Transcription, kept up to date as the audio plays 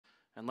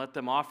and let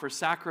them offer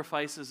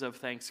sacrifices of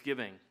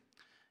thanksgiving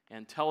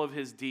and tell of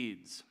his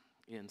deeds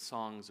in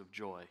songs of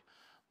joy.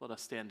 Let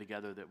us stand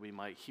together that we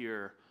might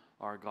hear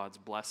our God's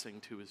blessing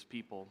to his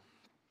people.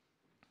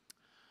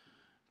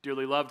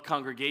 Dearly loved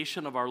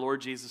congregation of our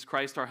Lord Jesus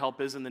Christ, our help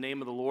is in the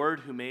name of the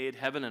Lord who made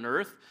heaven and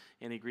earth,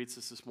 and he greets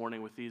us this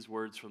morning with these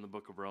words from the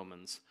book of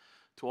Romans.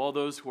 To all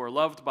those who are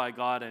loved by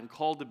God and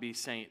called to be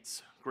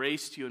saints,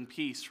 grace to you and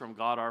peace from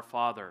God our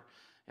Father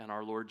and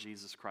our Lord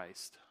Jesus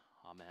Christ.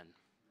 Amen.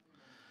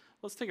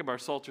 Let's take up our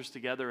psalters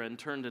together and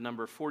turn to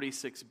number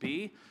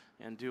 46b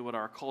and do what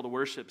our call to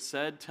worship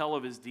said, tell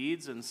of his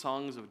deeds and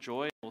songs of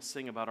joy. We'll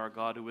sing about our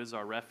God who is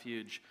our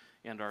refuge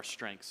and our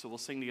strength. So we'll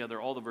sing together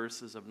all the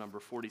verses of number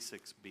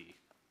 46b.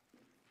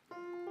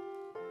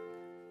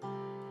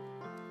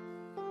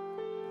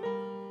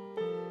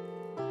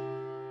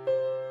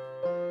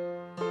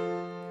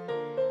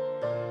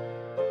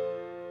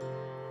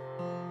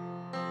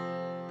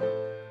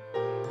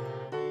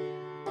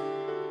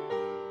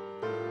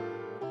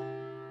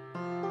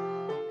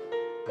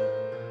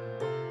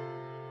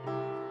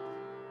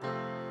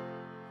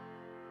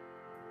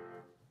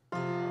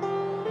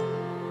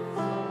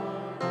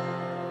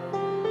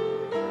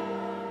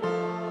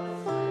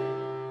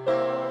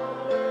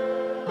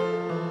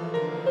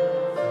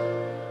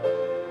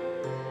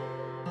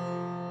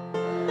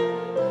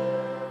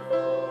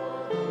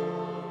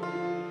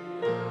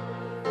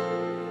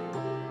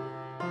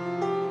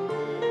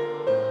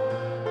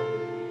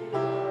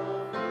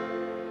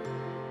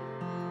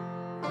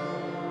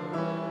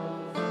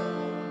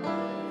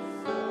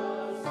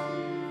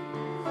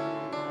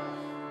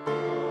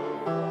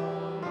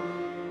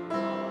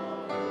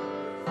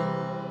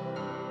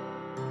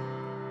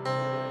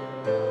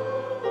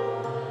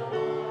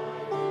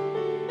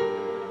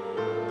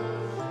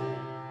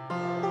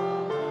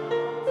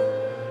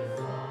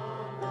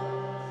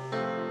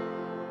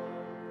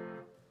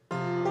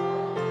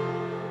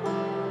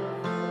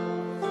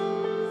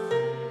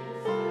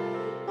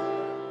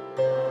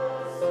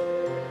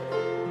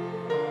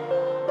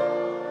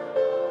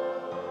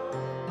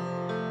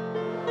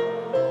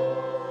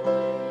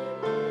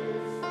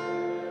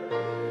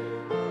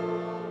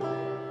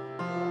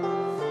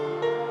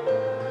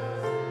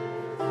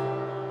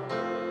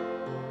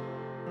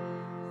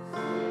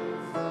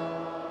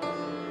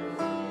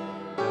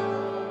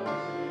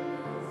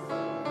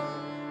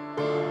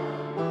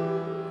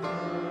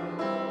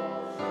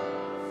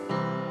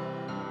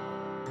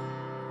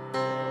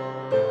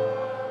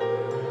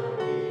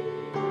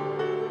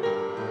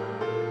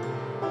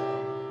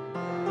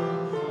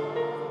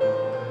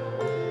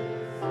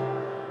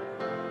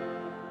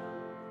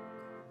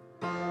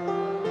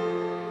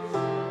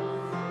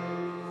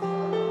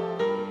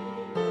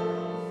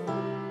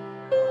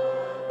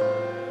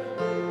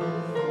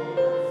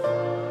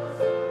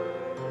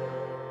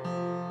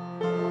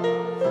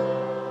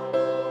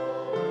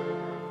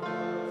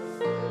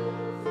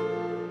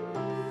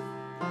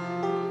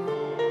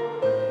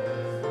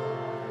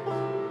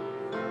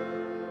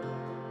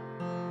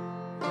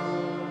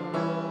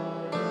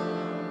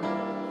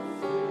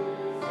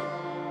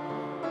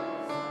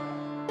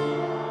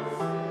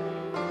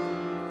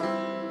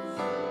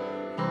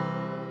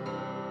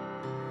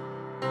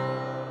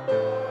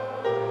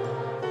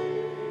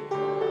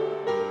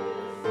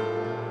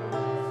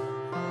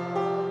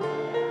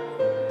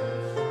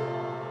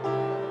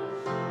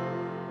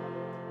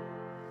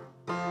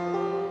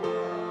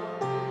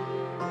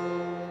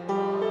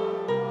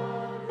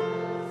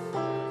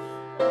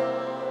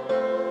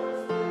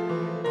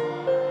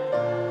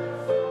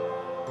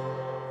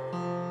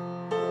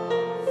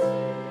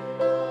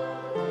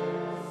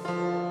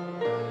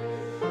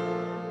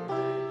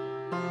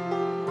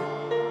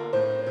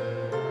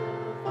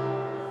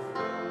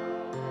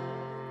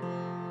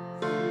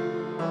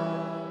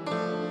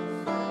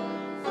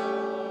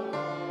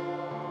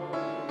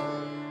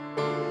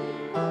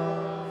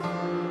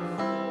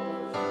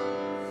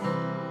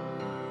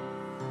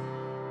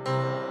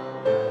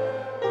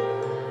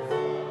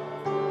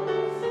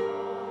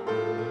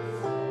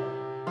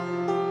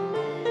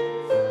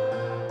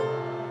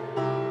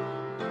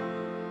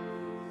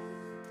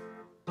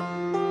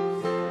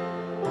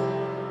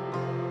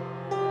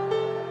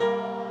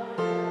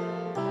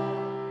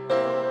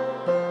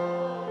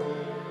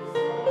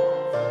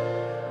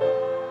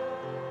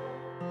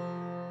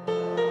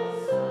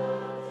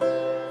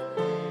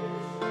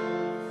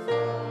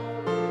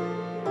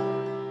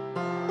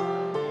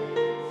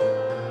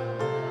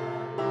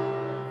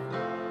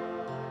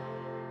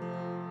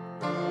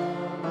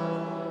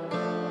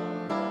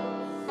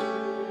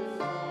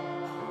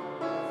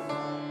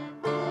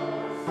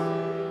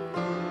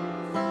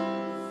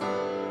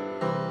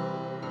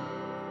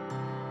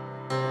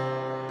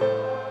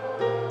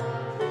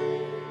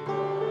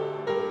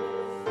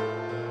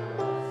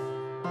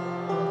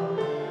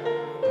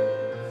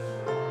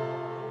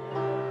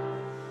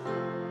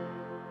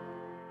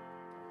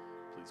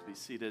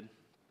 Seated.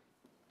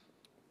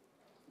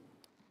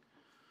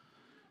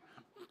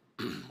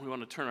 We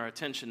want to turn our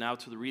attention now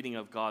to the reading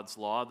of God's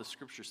law. The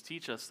scriptures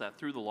teach us that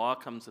through the law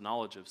comes the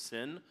knowledge of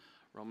sin,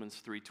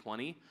 Romans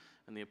 3:20.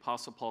 And the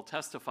Apostle Paul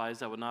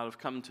testifies, I would not have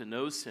come to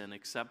know sin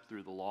except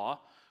through the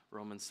law,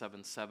 Romans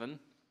 7:7.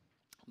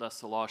 Thus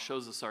the law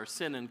shows us our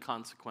sin and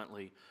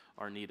consequently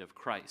our need of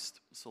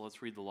Christ. So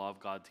let's read the law of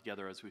God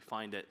together as we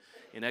find it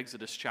in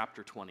Exodus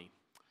chapter 20.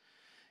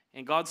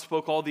 And God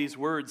spoke all these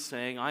words,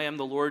 saying, I am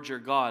the Lord your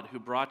God, who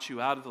brought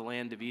you out of the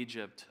land of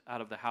Egypt,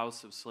 out of the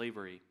house of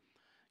slavery.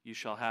 You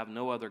shall have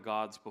no other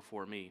gods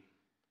before me.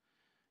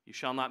 You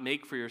shall not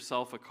make for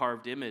yourself a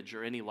carved image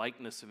or any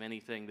likeness of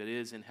anything that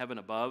is in heaven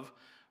above,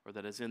 or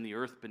that is in the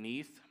earth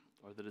beneath,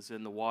 or that is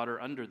in the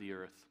water under the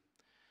earth.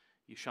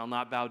 You shall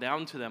not bow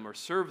down to them or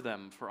serve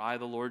them, for I,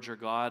 the Lord your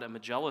God, am a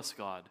jealous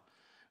God,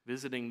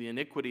 visiting the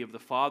iniquity of the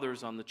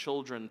fathers on the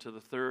children to the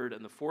third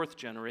and the fourth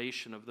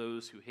generation of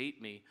those who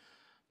hate me,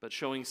 but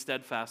showing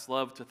steadfast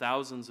love to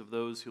thousands of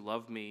those who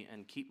love me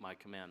and keep my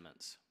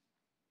commandments.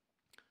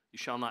 You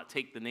shall not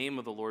take the name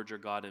of the Lord your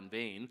God in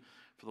vain,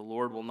 for the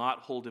Lord will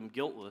not hold him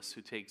guiltless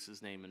who takes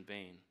his name in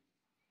vain.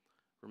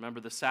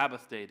 Remember the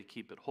Sabbath day to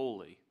keep it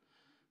holy.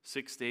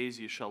 6 days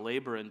you shall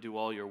labor and do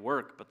all your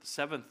work, but the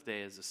seventh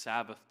day is a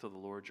Sabbath to the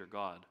Lord your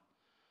God.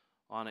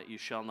 On it you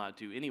shall not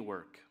do any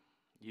work,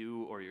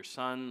 you or your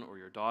son or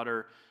your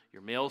daughter,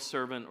 your male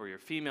servant or your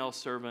female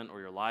servant or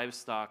your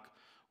livestock,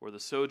 or the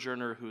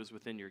sojourner who is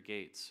within your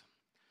gates.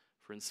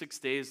 For in 6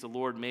 days the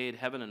Lord made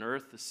heaven and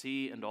earth, the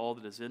sea, and all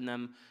that is in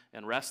them,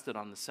 and rested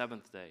on the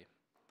seventh day.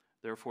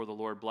 Therefore the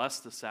Lord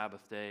blessed the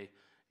Sabbath day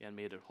and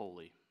made it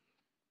holy.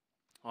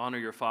 Honor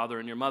your father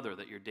and your mother,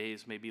 that your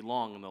days may be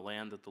long in the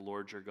land that the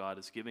Lord your God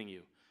is giving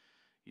you.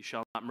 You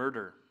shall not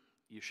murder.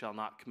 You shall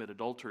not commit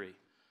adultery.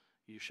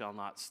 You shall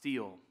not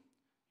steal.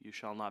 You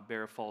shall not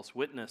bear false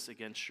witness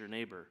against your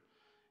neighbor.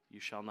 You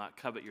shall not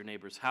covet your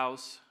neighbor's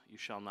house. You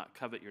shall not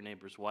covet your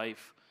neighbor's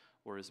wife,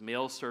 or his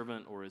male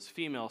servant, or his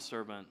female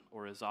servant,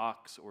 or his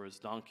ox, or his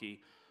donkey,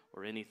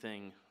 or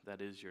anything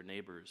that is your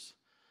neighbor's.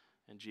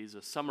 And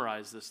Jesus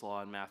summarized this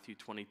law in Matthew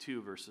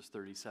 22, verses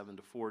 37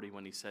 to 40,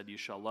 when he said, You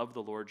shall love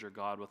the Lord your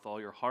God with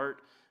all your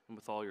heart, and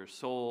with all your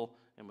soul,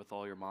 and with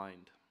all your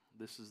mind.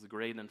 This is the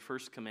great and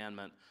first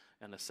commandment,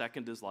 and the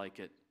second is like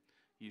it.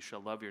 You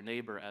shall love your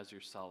neighbor as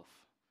yourself.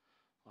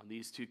 On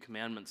these two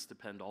commandments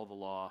depend all the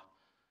law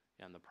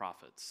and the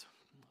prophets.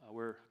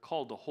 We're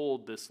called to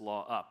hold this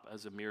law up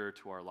as a mirror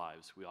to our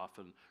lives. We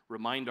often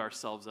remind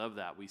ourselves of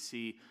that. We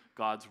see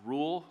God's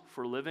rule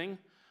for living,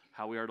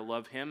 how we are to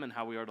love him and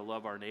how we are to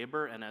love our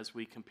neighbor. And as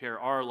we compare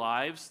our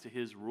lives to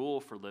his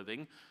rule for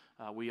living,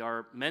 we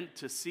are meant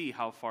to see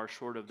how far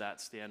short of that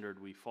standard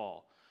we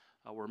fall.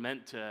 We're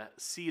meant to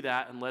see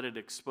that and let it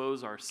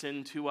expose our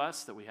sin to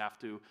us, that we have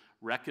to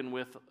reckon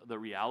with the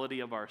reality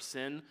of our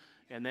sin,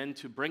 and then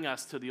to bring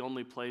us to the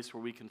only place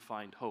where we can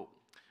find hope.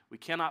 We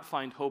cannot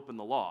find hope in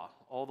the law.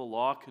 All the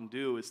law can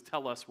do is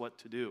tell us what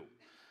to do.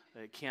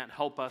 It can't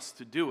help us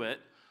to do it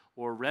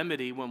or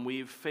remedy when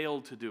we've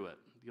failed to do it.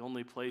 The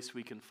only place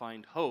we can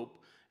find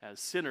hope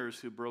as sinners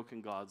who've broken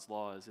God's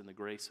law is in the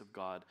grace of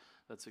God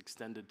that's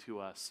extended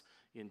to us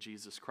in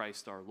Jesus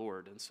Christ our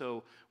Lord. And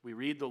so we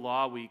read the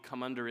law, we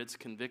come under its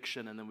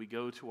conviction, and then we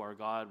go to our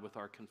God with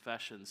our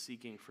confession,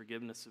 seeking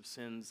forgiveness of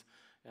sins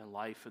and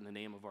life in the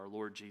name of our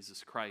Lord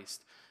Jesus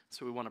Christ.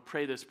 So we want to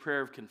pray this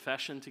prayer of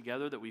confession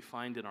together that we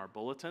find in our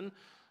bulletin.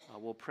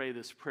 We'll pray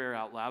this prayer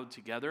out loud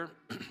together,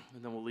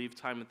 and then we'll leave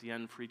time at the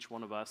end for each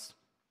one of us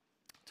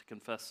to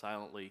confess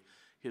silently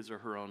his or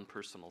her own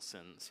personal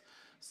sins.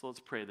 So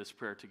let's pray this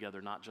prayer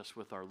together, not just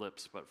with our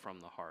lips, but from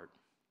the heart.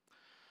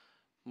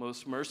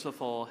 Most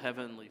merciful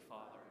Heavenly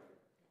Father,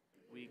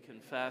 we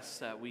confess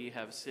that we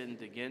have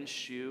sinned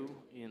against you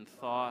in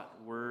thought,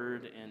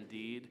 word, and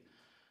deed.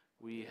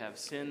 We have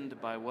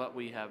sinned by what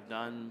we have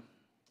done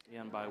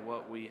and by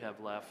what we have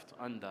left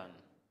undone.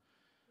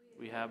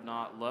 We have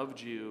not loved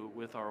you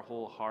with our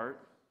whole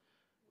heart.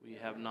 We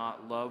have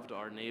not loved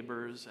our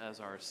neighbors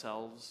as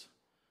ourselves.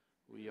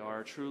 We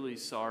are truly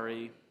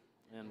sorry,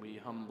 and we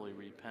humbly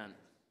repent.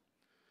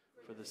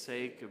 For the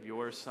sake of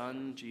your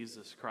Son,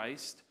 Jesus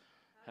Christ,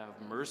 have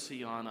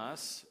mercy on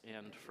us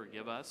and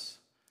forgive us.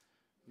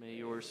 May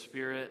your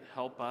Spirit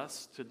help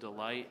us to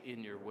delight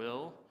in your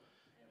will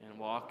and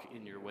walk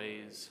in your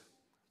ways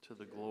to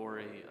the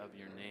glory of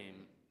your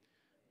name.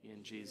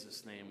 In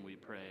Jesus' name we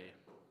pray.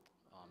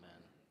 Amen.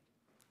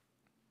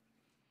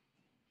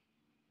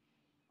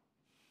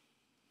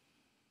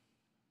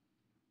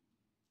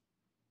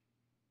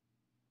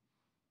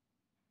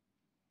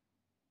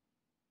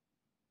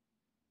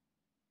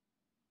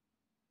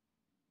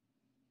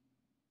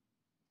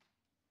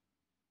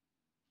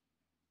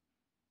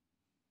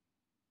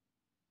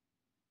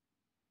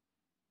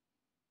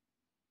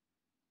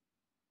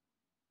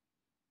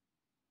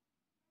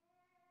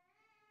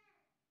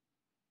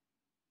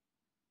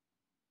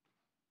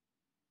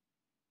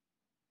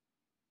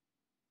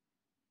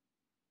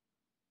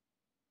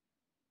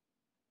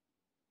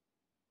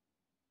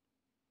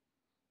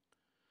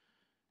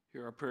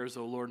 Hear our prayers,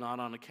 O Lord,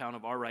 not on account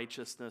of our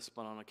righteousness,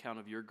 but on account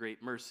of your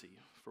great mercy.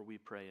 For we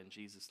pray in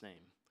Jesus'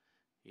 name.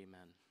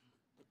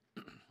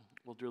 Amen.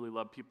 Well, dearly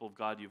loved people of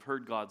God, you've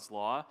heard God's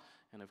law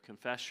and have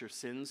confessed your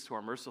sins to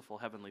our merciful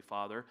Heavenly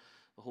Father.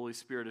 The Holy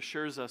Spirit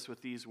assures us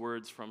with these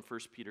words from 1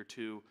 Peter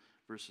 2,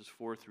 verses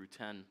 4 through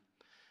 10.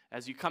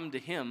 As you come to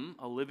him,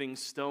 a living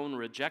stone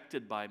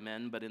rejected by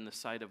men, but in the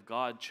sight of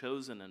God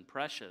chosen and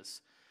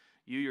precious,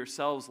 you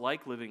yourselves,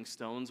 like living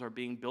stones, are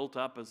being built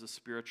up as a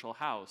spiritual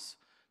house,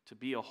 to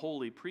be a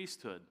holy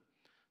priesthood,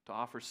 to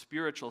offer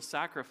spiritual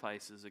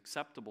sacrifices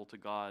acceptable to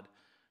God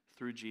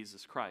through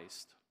Jesus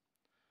Christ.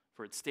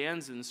 For it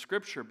stands in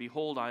Scripture,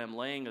 behold, I am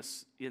laying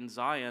in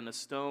Zion a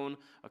stone,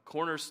 a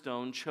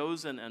cornerstone,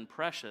 chosen and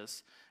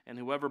precious, and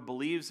whoever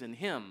believes in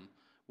him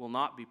will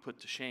not be put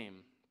to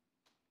shame.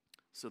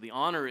 So the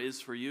honor is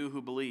for you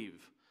who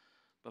believe.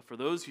 But for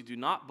those who do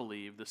not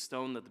believe, the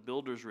stone that the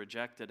builders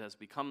rejected has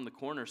become the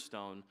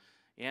cornerstone,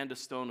 and a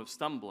stone of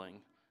stumbling,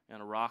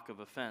 and a rock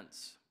of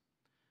offense.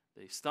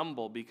 They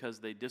stumble because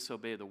they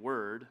disobey the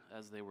word,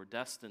 as they were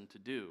destined to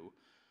do.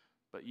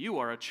 But you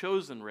are a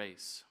chosen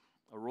race,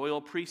 a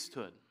royal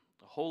priesthood,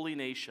 a holy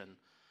nation,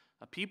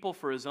 a people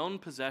for his own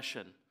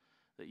possession,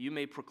 that you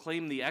may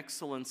proclaim the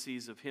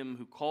excellencies of him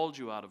who called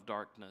you out of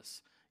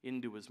darkness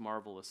into his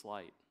marvelous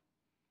light.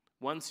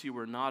 Once you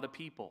were not a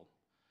people,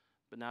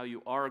 but now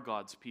you are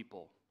God's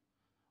people.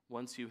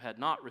 Once you had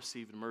not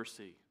received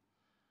mercy,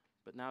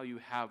 but now you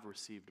have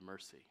received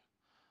mercy.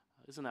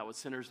 Isn't that what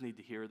sinners need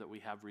to hear, that we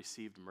have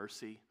received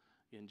mercy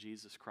in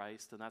Jesus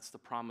Christ? And that's the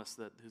promise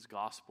that his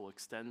gospel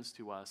extends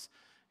to us.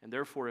 And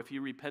therefore, if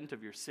you repent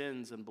of your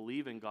sins and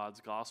believe in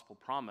God's gospel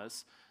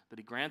promise, that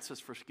he grants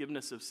us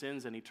forgiveness of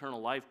sins and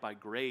eternal life by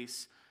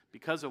grace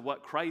because of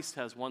what Christ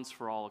has once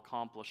for all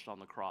accomplished on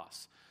the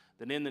cross,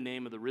 then in the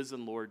name of the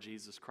risen Lord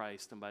Jesus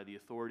Christ and by the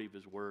authority of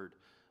his word,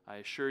 I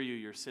assure you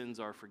your sins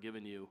are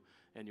forgiven you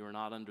and you are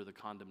not under the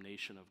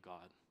condemnation of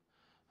God.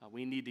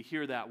 We need to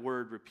hear that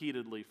word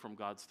repeatedly from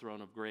God's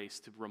throne of grace,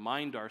 to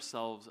remind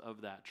ourselves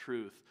of that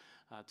truth,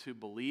 to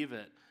believe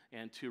it,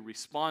 and to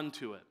respond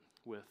to it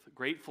with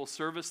grateful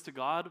service to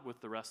God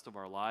with the rest of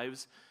our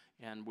lives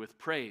and with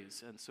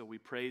praise. And so we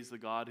praise the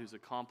God who's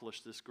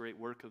accomplished this great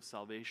work of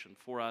salvation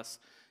for us,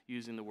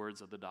 using the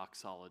words of the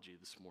doxology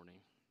this morning.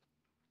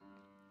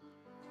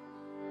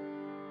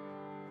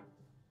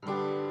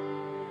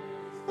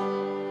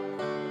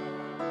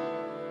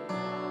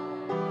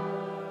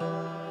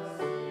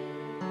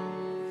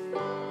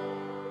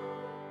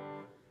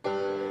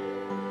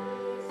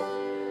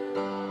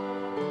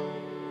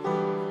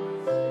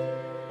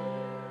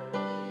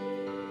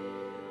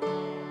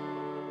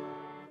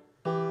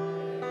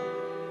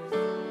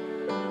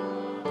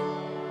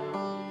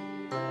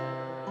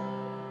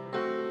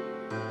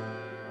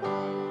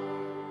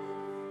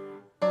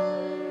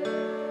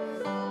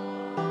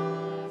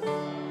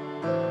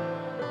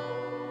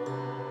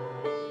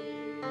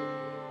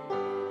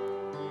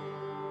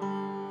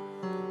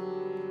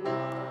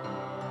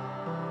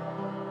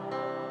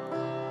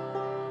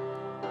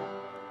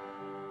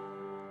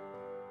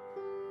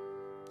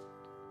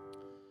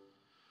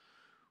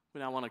 We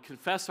now want to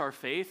confess our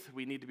faith.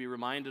 We need to be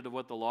reminded of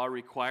what the law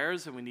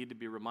requires, and we need to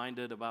be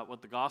reminded about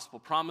what the gospel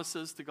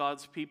promises to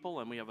God's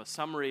people. And we have a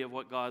summary of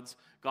what God's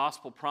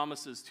gospel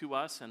promises to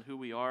us and who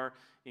we are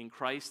in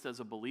Christ as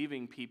a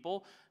believing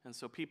people. And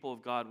so, people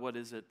of God, what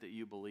is it that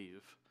you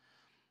believe?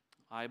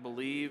 I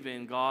believe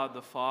in God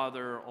the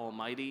Father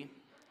Almighty,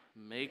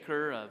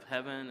 maker of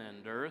heaven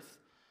and earth.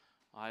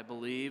 I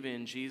believe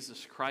in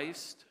Jesus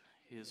Christ,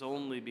 his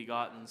only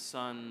begotten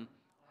Son,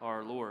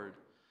 our Lord,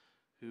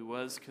 who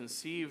was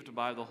conceived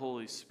by the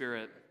Holy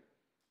Spirit,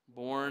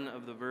 born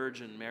of the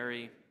Virgin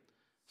Mary,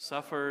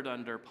 suffered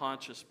under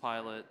Pontius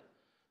Pilate,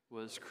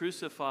 was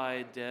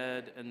crucified,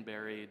 dead, and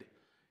buried.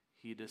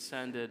 He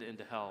descended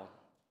into hell.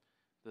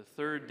 The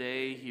third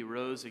day he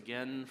rose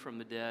again from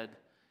the dead.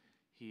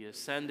 He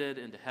ascended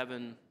into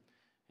heaven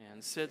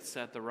and sits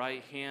at the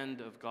right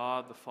hand of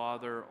God the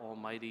Father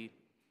Almighty.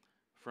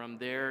 From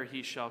there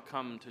he shall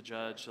come to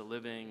judge the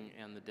living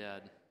and the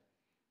dead.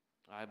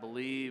 I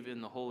believe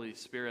in the Holy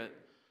Spirit,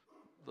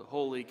 the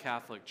Holy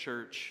Catholic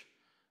Church,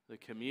 the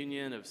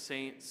communion of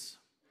saints,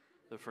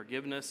 the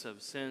forgiveness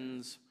of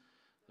sins,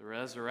 the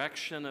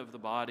resurrection of the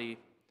body,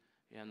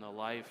 and the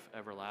life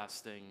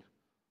everlasting.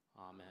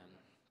 Amen.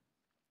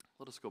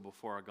 Let us go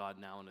before our God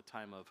now in a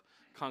time of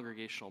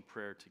congregational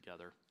prayer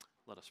together.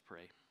 Let us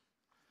pray.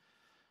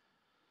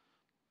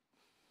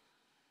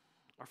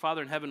 Our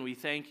Father in heaven, we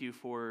thank you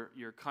for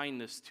your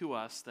kindness to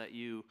us, that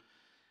you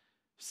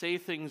say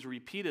things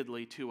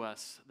repeatedly to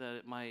us, that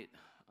it might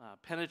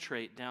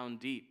penetrate down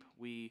deep.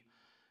 We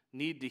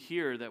need to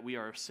hear that we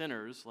are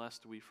sinners,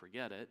 lest we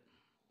forget it.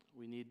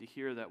 We need to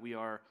hear that we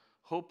are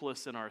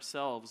hopeless in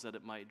ourselves, that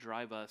it might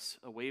drive us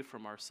away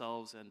from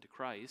ourselves and to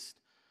Christ.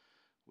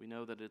 We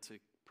know that it's a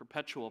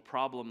perpetual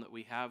problem that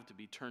we have to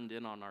be turned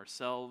in on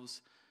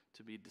ourselves,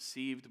 to be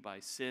deceived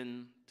by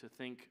sin, to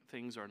think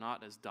things are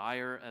not as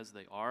dire as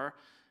they are.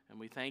 And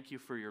we thank you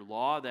for your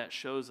law that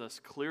shows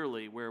us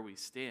clearly where we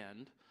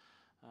stand,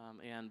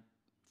 and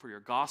for your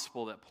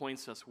gospel that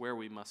points us where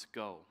we must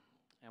go.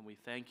 And we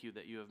thank you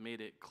that you have made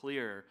it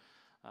clear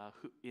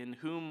in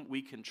whom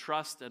we can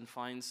trust and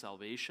find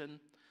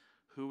salvation,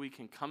 who we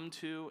can come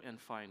to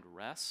and find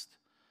rest,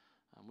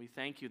 We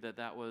thank you that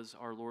that was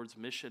our Lord's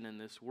mission in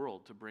this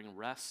world, to bring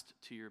rest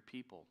to your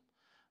people,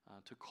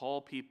 to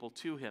call people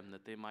to him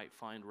that they might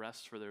find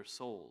rest for their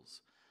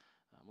souls.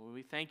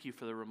 We thank you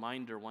for the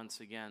reminder once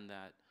again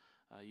that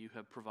you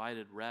have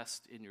provided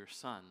rest in your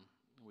Son.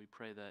 We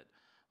pray that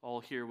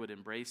all here would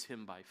embrace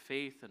him by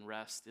faith and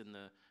rest in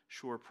the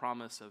sure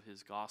promise of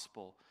his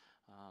gospel,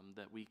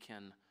 that we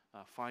can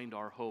find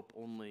our hope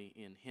only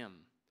in him.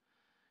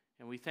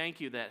 And we thank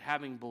you that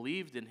having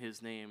believed in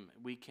his name,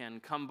 we can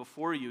come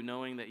before you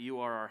knowing that you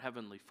are our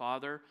heavenly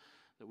Father,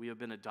 that we have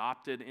been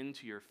adopted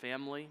into your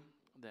family,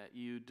 that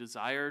you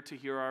desire to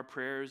hear our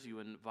prayers, you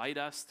invite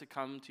us to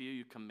come to you,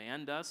 you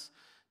command us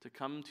to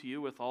come to you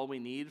with all we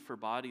need for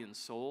body and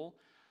soul.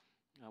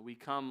 We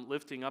come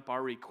lifting up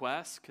our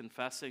requests,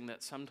 confessing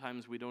that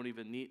sometimes we don't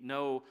even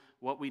know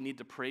what we need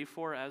to pray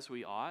for as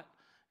we ought,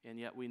 and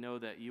yet we know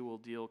that you will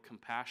deal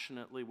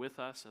compassionately with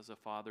us as a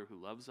Father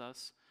who loves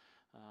us.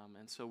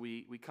 And so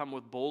we come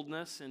with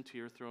boldness into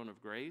your throne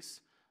of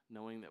grace,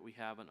 knowing that we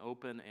have an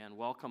open and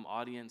welcome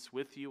audience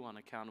with you on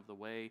account of the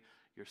way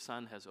your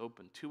Son has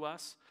opened to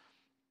us.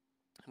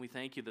 And we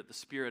thank you that the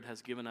Spirit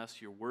has given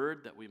us your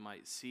word, that we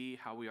might see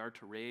how we are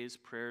to raise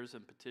prayers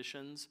and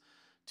petitions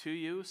to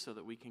you, so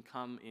that we can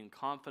come in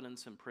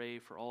confidence and pray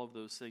for all of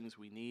those things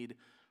we need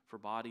for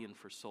body and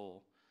for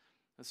soul.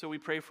 And so we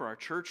pray for our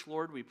church,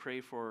 Lord. We pray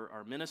for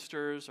our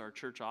ministers, our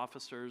church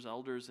officers,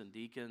 elders, and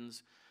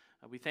deacons.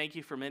 We thank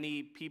you for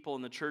many people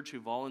in the church who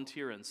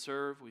volunteer and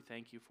serve. We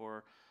thank you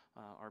for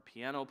our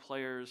piano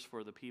players,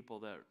 for the people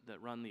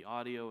that run the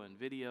audio and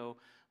video,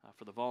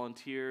 for the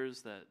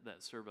volunteers that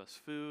serve us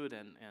food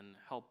and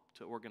help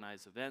to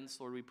organize events.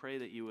 Lord, we pray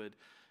that you would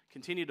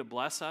continue to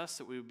bless us,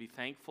 that we would be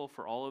thankful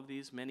for all of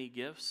these many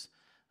gifts.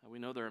 We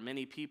know there are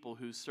many people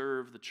who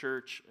serve the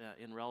church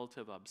in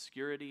relative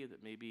obscurity,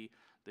 that maybe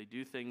they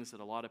do things that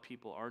a lot of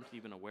people aren't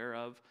even aware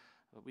of.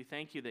 But we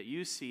thank you that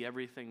you see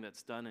everything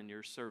that's done in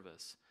your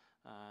service.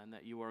 And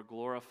that you are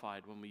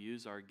glorified when we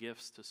use our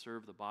gifts to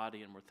serve the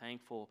body, and we're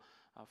thankful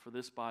for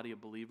this body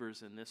of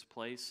believers in this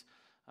place.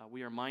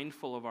 We are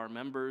mindful of our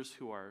members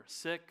who are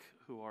sick,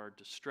 who are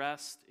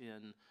distressed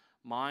in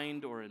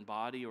mind or in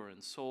body or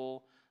in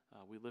soul.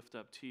 We lift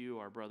up to you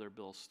our brother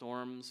Bill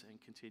Storms and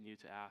continue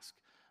to ask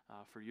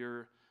for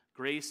your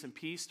grace and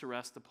peace to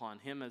rest upon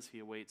him as he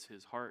awaits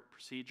his heart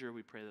procedure.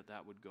 We pray that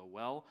that would go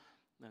well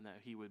and that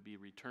he would be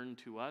returned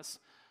to us.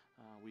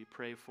 We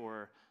pray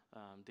for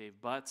Dave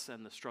Butts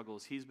and the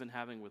struggles he's been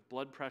having with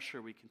blood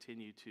pressure. We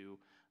continue to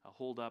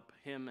hold up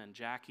him and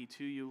Jackie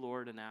to you,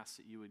 Lord, and ask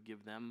that you would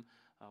give them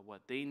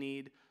what they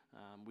need.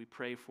 We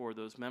pray for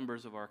those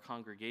members of our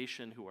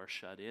congregation who are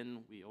shut in.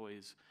 We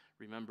always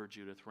remember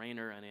Judith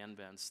Rayner and Ann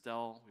Van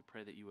Stel. We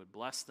pray that you would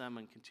bless them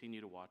and continue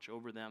to watch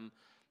over them,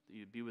 that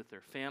you'd be with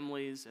their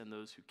families and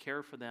those who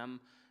care for them,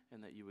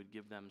 and that you would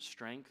give them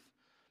strength.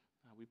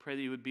 We pray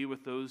that you would be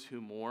with those who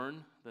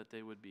mourn, that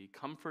they would be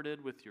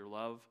comforted with your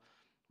love,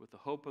 with the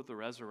hope of the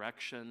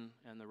resurrection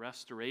and the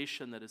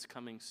restoration that is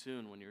coming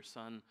soon when your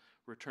Son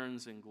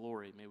returns in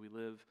glory. May we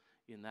live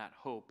in that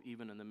hope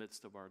even in the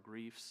midst of our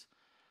griefs.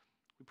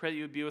 We pray that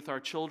you would be with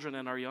our children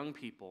and our young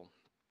people.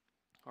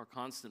 Our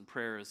constant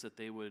prayer is that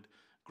they would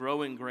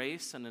grow in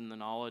grace and in the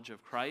knowledge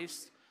of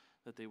Christ,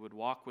 that they would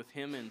walk with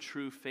him in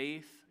true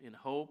faith, in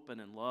hope,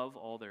 and in love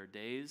all their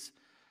days.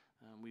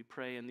 We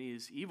pray in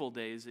these evil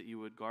days that you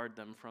would guard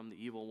them from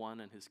the evil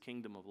one and his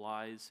kingdom of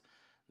lies,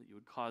 that you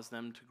would cause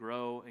them to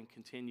grow and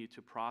continue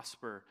to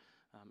prosper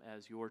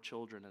as your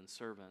children and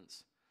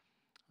servants.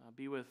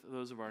 Be with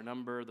those of our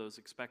number, those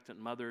expectant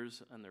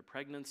mothers and their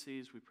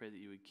pregnancies. We pray that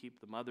you would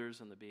keep the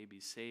mothers and the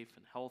babies safe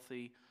and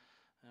healthy.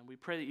 And we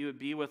pray that you would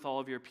be with all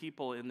of your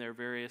people in their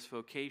various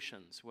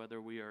vocations,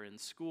 whether we are in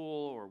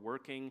school or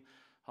working.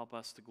 Help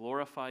us to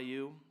glorify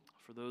you.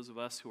 For those of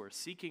us who are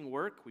seeking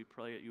work, we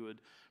pray that you would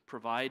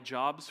provide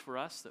jobs for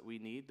us that we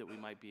need, that we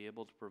might be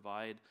able to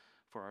provide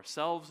for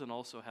ourselves and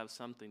also have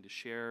something to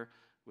share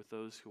with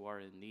those who are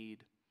in need.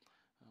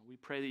 We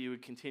pray that you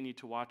would continue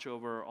to watch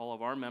over all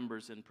of our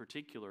members in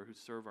particular who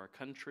serve our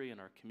country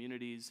and our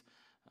communities,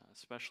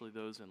 especially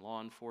those in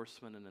law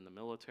enforcement and in the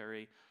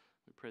military.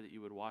 We pray that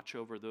you would watch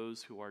over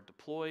those who are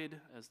deployed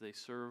as they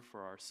serve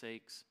for our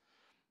sakes.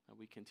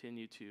 We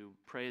continue to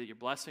pray that your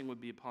blessing would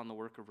be upon the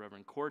work of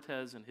Reverend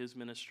Cortez and his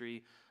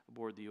ministry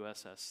aboard the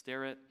USS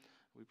Sterrett.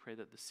 We pray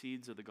that the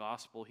seeds of the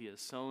gospel he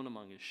has sown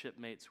among his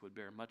shipmates would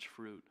bear much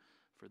fruit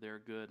for their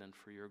good and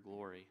for your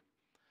glory.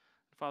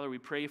 Father, we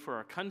pray for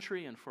our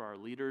country and for our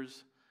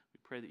leaders. We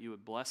pray that you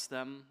would bless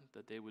them,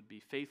 that they would be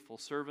faithful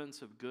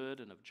servants of good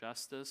and of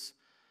justice.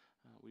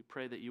 We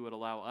pray that you would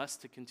allow us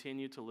to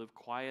continue to live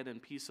quiet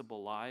and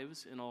peaceable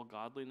lives in all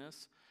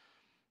godliness.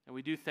 And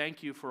we do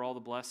thank you for all the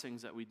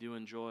blessings that we do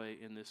enjoy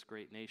in this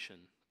great nation.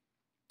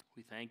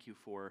 We thank you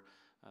for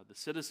the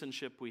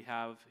citizenship we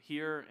have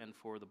here and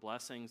for the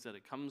blessings that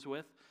it comes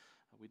with.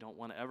 We don't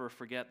want to ever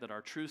forget that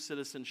our true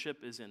citizenship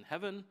is in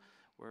heaven,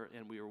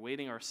 and we are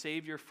waiting our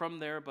Savior from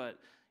there, but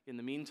in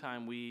the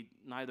meantime, we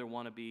neither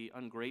want to be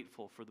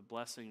ungrateful for the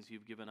blessings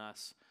you've given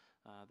us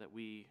that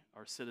we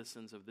are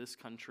citizens of this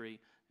country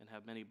and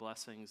have many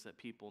blessings that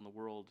people in the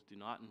world do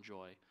not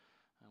enjoy.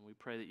 And we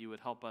pray that you would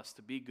help us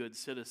to be good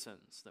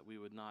citizens, that we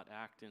would not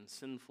act in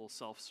sinful,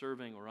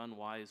 self-serving, or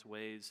unwise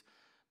ways,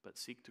 but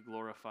seek to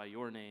glorify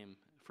your name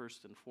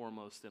first and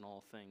foremost in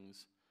all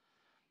things.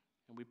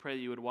 And we pray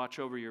that you would watch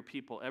over your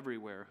people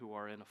everywhere who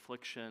are in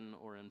affliction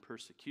or in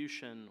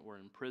persecution or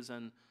in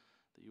prison,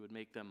 that you would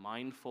make them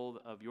mindful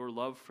of your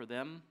love for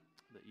them,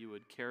 that you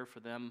would care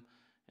for them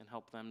and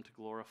help them to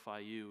glorify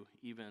you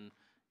even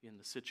in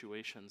the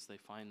situations they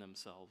find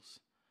themselves.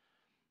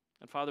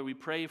 And Father, we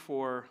pray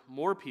for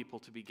more people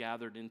to be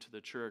gathered into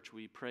the church.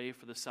 We pray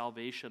for the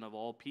salvation of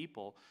all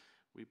people.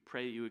 We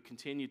pray you would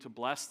continue to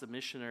bless the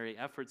missionary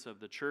efforts of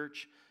the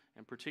church,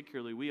 and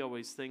particularly we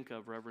always think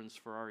of Reverends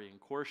Ferrari and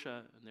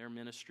Corsia and their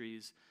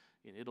ministries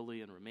in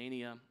Italy and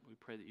Romania. We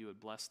pray that you would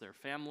bless their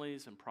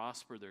families and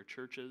prosper their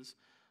churches,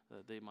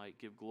 that they might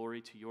give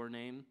glory to your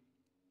name.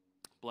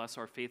 Bless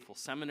our faithful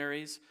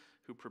seminaries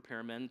who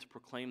prepare men to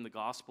proclaim the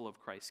gospel of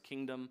Christ's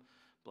kingdom.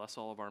 Bless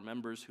all of our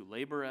members who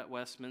labor at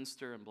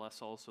Westminster, and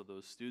bless also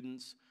those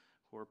students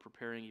who are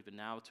preparing even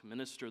now to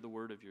minister the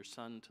word of your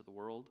Son to the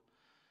world.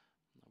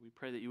 We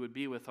pray that you would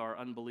be with our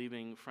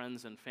unbelieving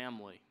friends and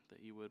family,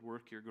 that you would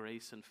work your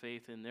grace and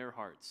faith in their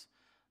hearts.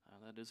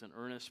 That is an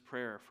earnest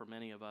prayer for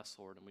many of us,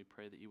 Lord, and we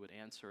pray that you would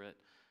answer it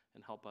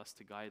and help us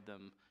to guide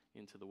them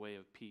into the way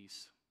of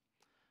peace.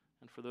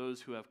 And for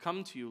those who have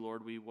come to you,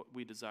 Lord,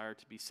 we desire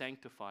to be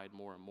sanctified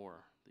more and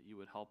more, that you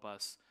would help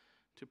us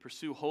to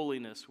pursue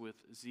holiness with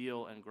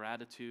zeal and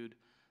gratitude,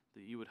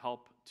 that you would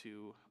help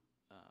to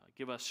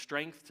give us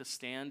strength to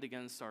stand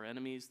against our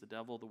enemies, the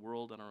devil, the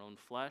world, and our own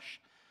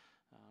flesh.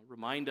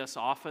 Remind us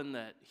often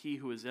that he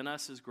who is in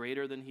us is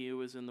greater than he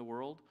who is in the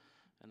world,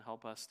 and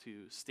help us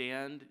to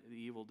stand the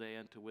evil day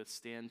and to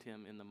withstand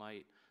him in the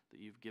might that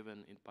you've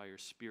given by your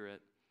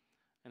Spirit.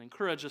 And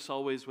encourage us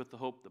always with the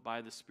hope that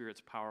by the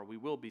Spirit's power we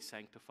will be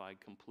sanctified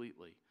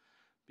completely,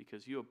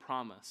 because you have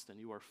promised and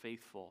you are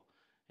faithful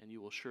and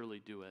you will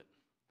surely do it.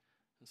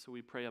 And so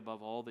we pray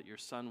above all that your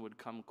Son would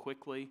come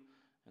quickly,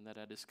 and that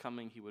at his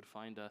coming he would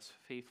find us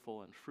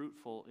faithful and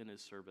fruitful in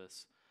his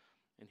service.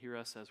 And hear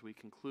us as we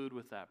conclude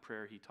with that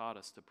prayer he taught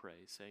us to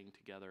pray, saying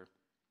together,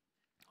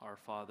 Our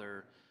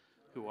Father,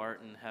 who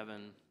art in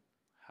heaven,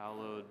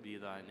 hallowed be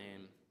thy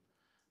name.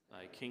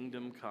 Thy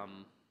kingdom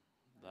come,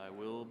 thy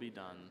will be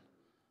done,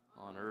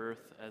 on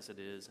earth as it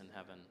is in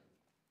heaven.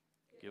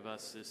 Give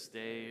us this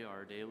day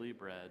our daily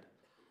bread,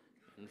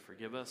 and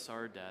forgive us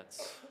our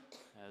debts,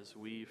 as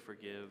we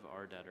forgive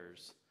our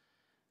debtors.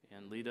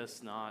 And lead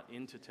us not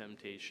into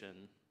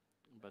temptation,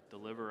 but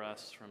deliver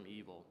us from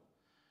evil.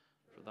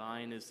 For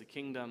thine is the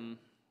kingdom,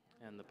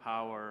 and the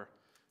power,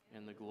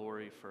 and the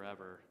glory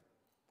forever.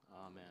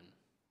 Amen.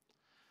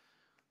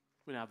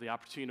 We now have the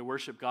opportunity to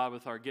worship God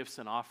with our gifts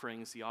and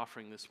offerings. The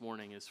offering this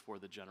morning is for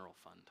the general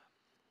fund.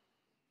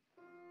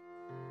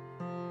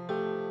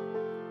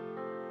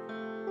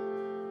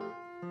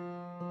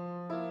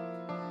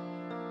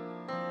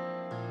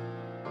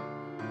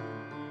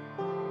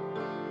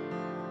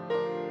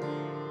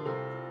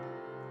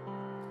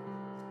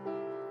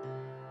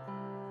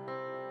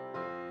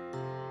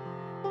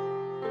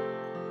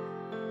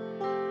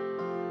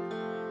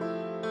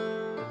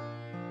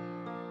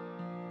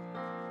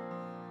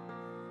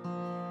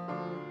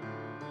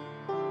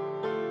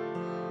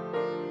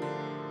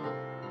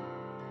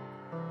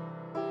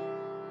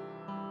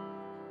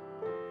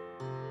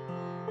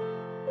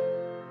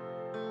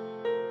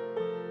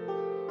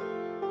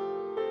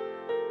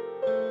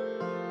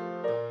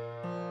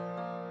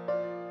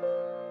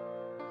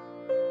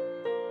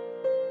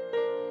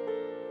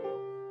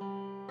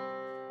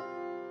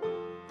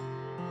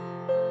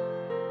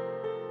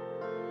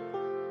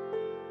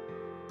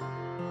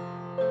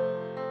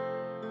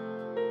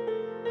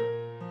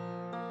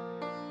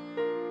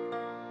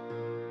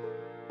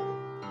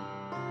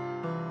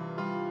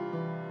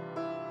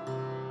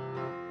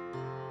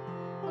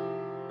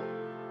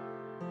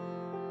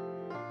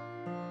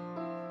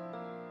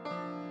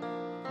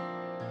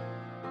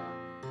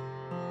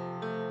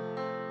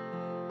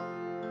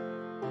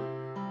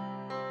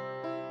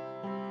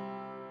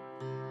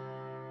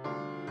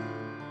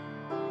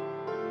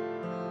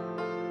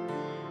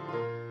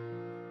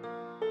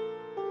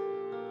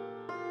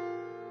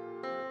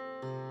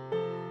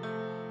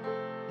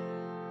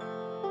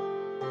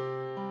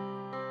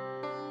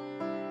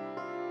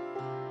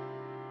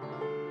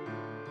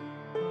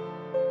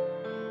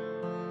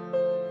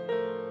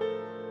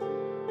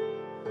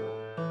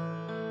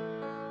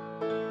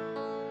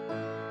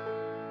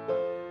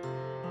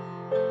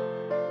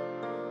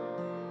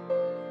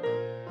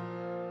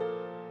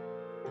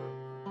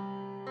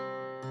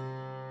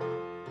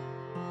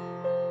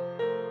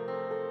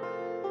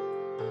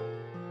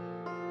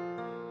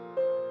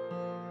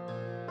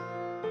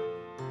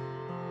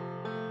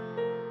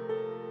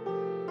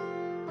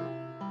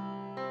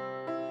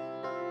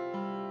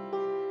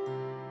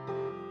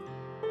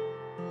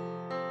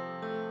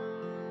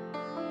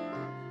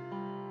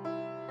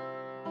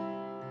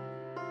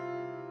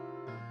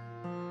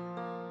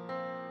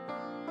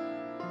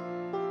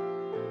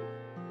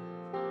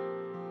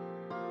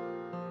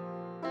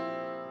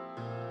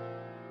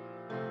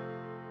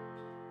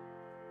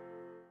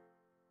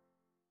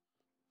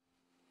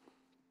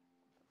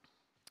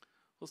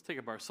 Let's take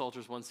up our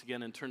psalters once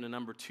again and turn to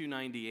number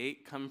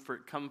 298,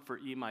 Comfort,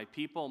 Comfort Ye My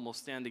People, and we'll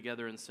stand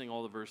together and sing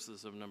all the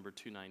verses of number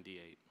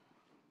 298.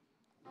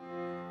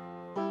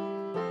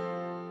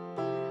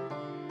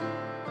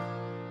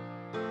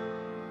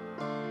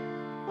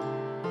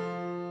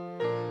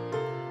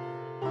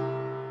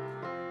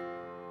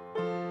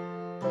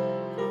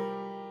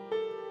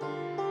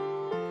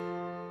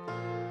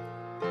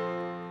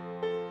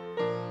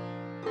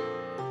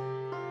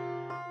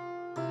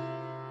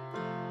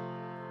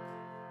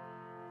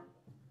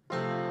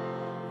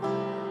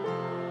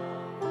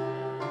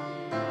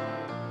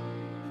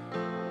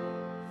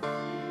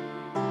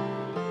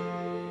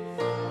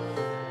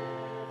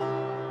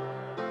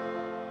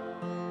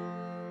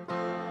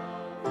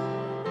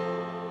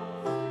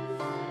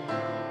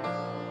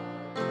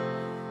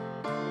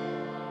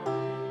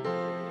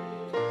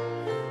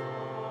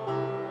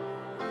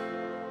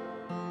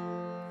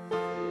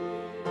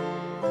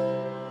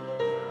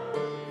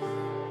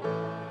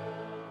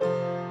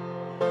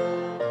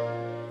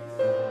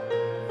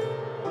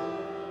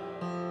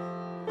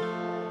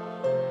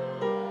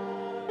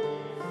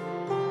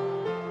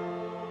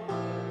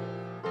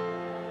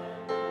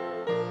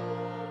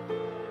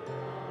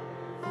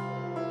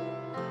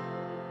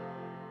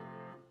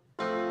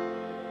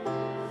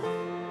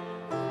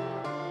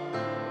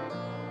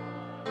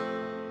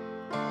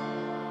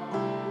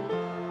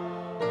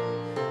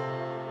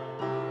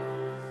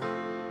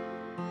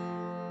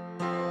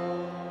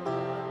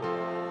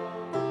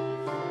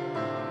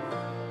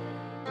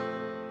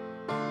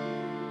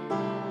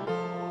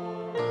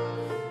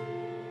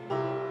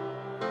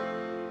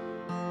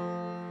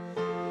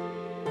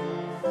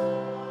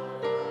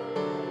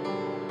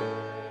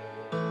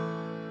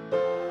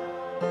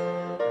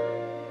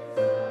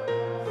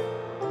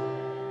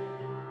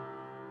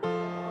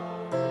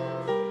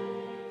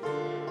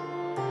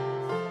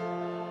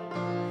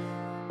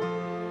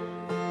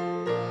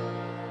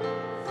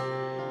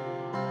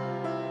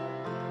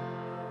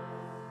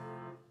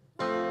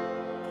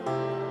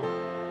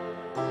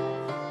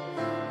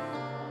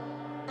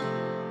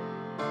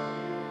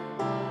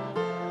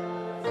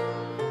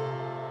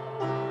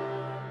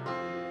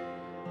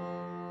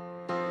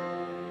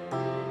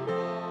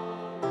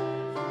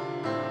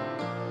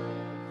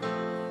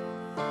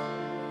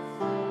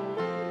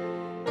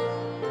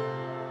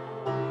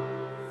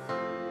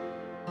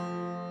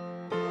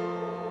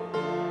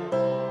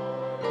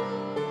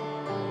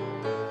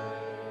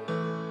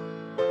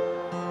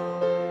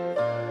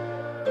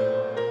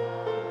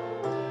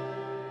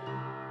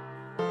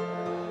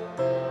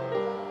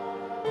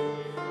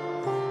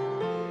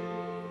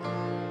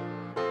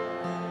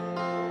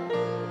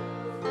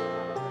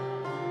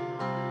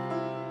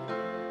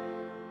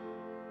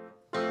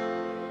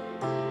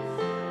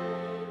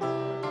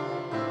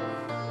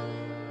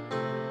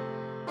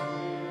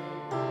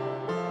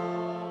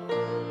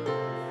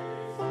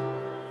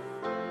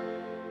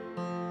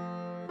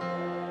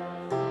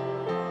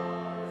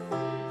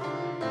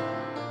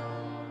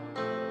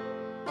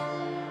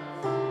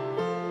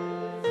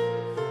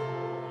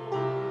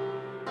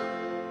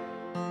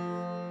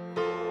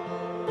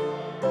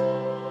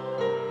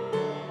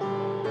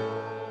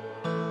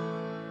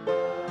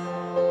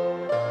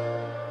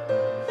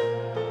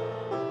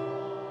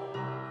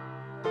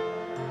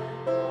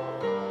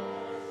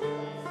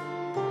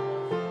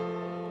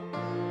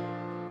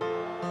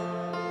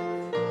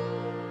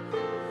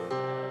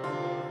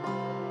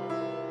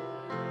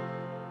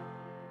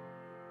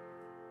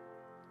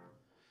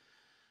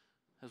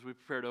 As we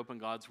prepare to open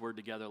God's Word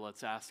together,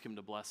 let's ask Him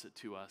to bless it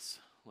to us.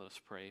 Let us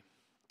pray.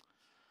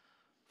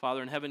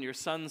 Father in heaven, your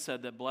Son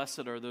said that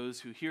blessed are those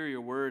who hear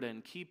your word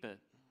and keep it.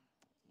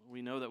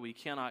 We know that we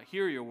cannot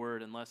hear your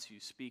word unless you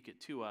speak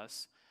it to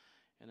us,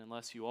 and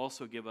unless you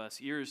also give us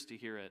ears to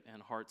hear it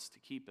and hearts to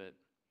keep it.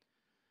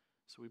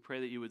 So we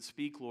pray that you would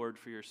speak, Lord,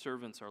 for your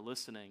servants are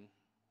listening,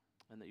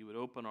 and that you would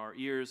open our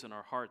ears and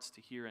our hearts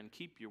to hear and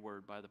keep your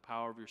word by the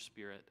power of your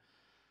Spirit.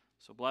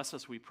 So bless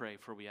us, we pray,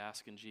 for we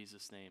ask in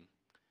Jesus' name.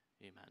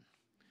 Amen.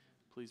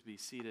 Please be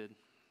seated.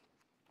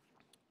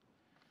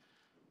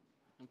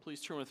 And please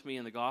turn with me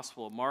in the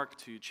Gospel of Mark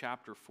to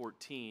chapter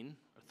 13.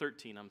 We're going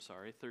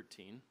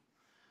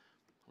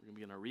to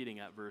begin our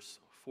reading at verse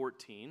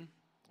 14,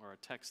 or our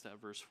text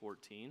at verse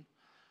 14,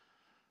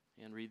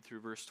 and read through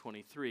verse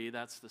 23.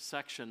 That's the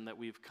section that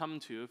we've come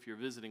to. If you're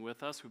visiting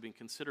with us, we've been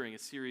considering a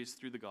series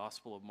through the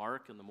Gospel of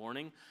Mark in the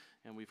morning,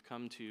 and we've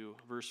come to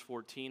verse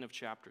 14 of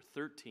chapter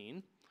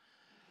 13.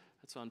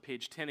 It's on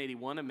page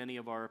 1081 of many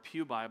of our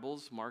pew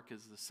Bibles. Mark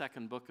is the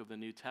second book of the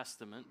New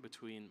Testament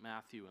between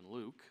Matthew and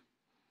Luke.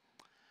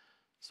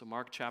 So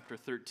Mark chapter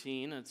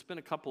 13, it's been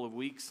a couple of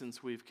weeks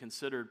since we've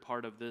considered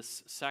part of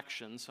this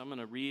section, so I'm going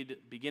to read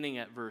beginning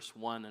at verse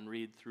 1 and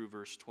read through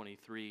verse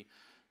 23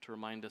 to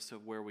remind us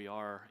of where we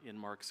are in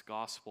Mark's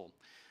gospel.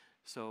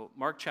 So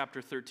Mark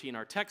chapter 13,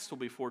 our text will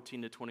be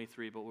 14 to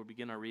 23, but we'll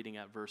begin our reading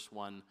at verse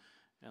 1,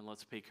 and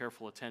let's pay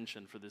careful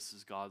attention, for this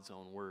is God's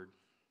own word.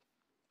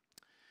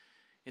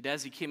 And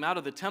as he came out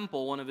of the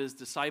temple, one of his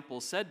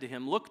disciples said to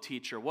him, "Look,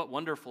 teacher, what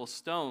wonderful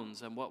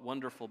stones and what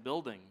wonderful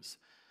buildings."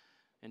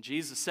 And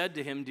Jesus said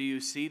to him, "Do you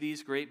see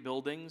these great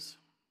buildings?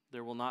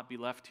 There will not be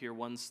left here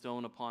one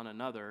stone upon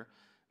another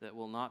that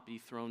will not be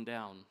thrown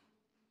down."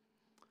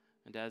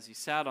 And as he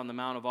sat on the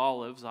Mount of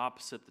Olives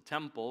opposite the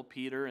temple,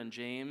 Peter and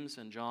James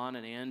and John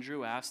and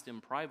Andrew asked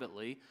him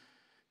privately,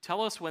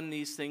 "Tell us when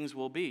these things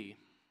will be,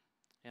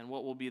 and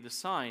what will be the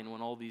sign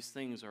when all these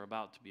things are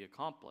about to be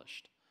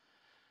accomplished?"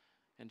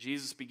 And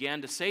Jesus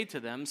began to say to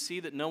them,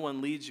 "See that no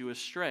one leads you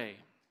astray.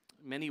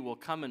 Many will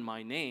come in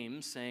my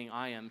name, saying,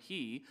 'I am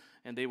he,'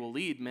 and they will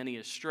lead many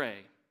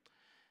astray.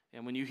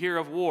 And when you hear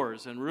of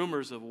wars and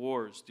rumors of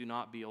wars, do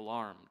not be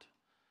alarmed.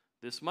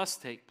 This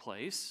must take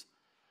place,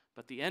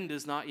 but the end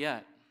is not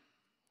yet.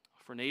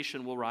 For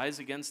nation will rise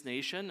against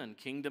nation, and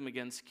kingdom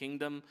against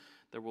kingdom.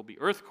 There will be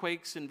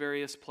earthquakes in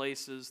various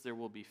places. There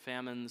will be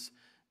famines.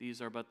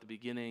 These are but the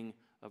beginning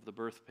of the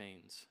birth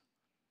pains.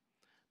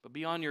 But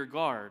be on your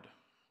guard,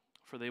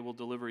 for they will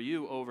deliver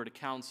you over to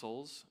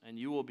councils, and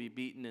you will be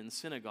beaten in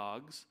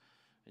synagogues,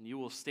 and you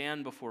will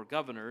stand before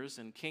governors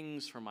and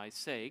kings for my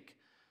sake,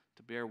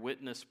 to bear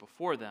witness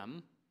before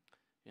them,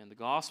 and the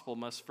gospel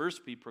must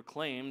first be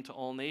proclaimed to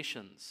all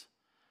nations.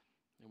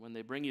 And when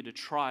they bring you to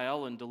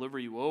trial and deliver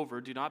you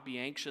over, do not be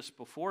anxious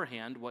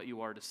beforehand what you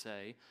are to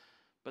say,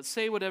 but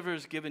say whatever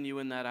is given you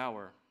in that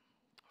hour,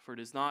 for it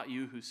is not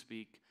you who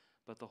speak,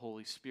 but the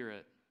Holy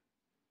Spirit.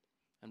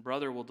 And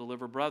brother will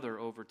deliver brother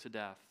over to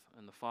death,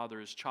 and the father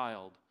his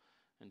child,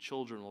 and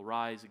children will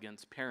rise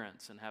against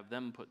parents and have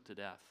them put to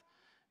death,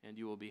 and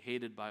you will be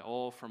hated by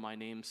all for my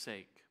name's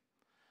sake.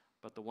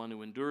 But the one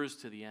who endures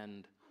to the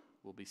end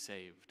will be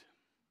saved.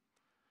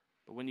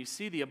 But when you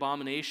see the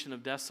abomination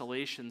of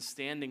desolation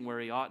standing where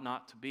he ought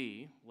not to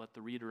be, let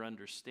the reader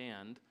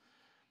understand,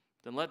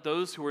 then let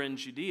those who are in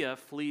Judea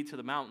flee to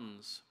the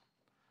mountains.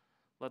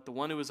 Let the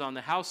one who is on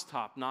the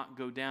housetop not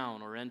go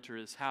down or enter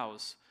his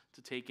house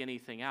to take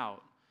anything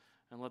out,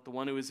 and let the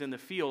one who is in the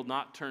field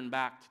not turn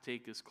back to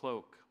take his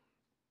cloak.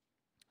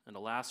 And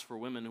alas for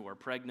women who are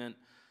pregnant,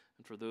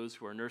 and for those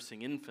who are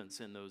nursing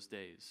infants in those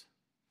days.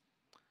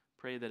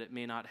 Pray that it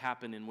may not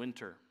happen in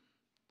winter,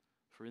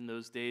 for in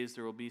those days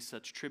there will be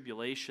such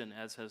tribulation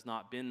as has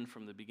not been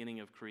from the beginning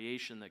of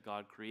creation that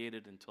God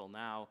created until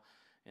now,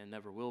 and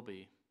never will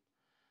be.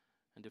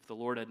 And if the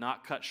Lord had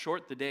not cut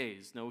short the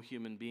days, no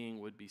human being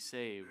would be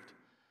saved.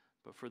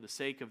 But for the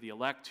sake of the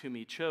elect whom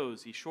he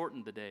chose, he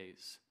shortened the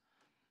days.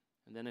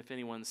 And then if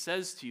anyone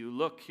says to you,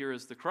 'Look, here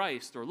is the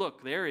Christ,' or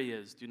 'Look, there he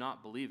is,' do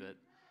not believe it.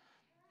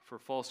 For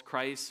false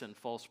Christs and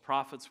false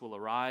prophets will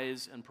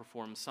arise and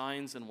perform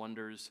signs and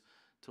wonders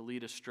to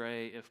lead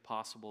astray, if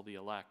possible, the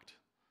elect.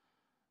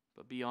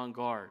 But be on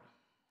guard.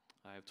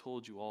 I have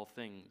told you all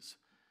things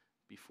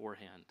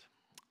beforehand."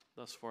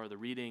 Thus far, the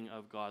reading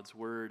of God's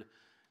word.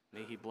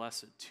 May he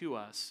bless it to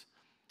us.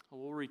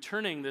 We're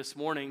returning this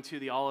morning to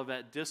the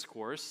Olivet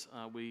Discourse.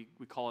 We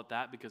call it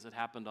that because it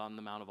happened on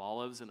the Mount of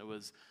Olives, and it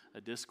was a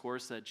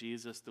discourse that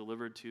Jesus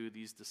delivered to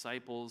these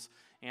disciples,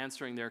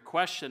 answering their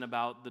question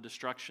about the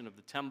destruction of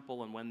the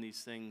temple and when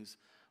these things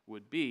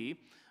would be.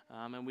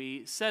 And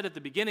we said at the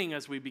beginning,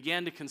 as we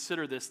began to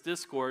consider this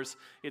discourse,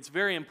 it's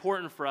very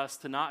important for us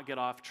to not get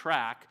off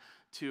track,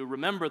 to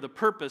remember the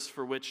purpose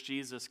for which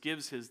Jesus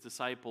gives his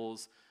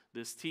disciples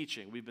this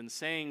teaching. We've been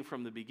saying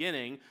from the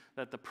beginning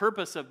that the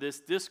purpose of this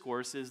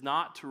discourse is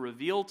not to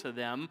reveal to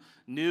them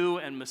new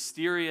and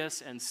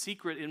mysterious and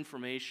secret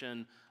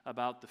information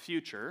about the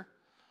future,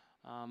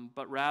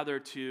 but rather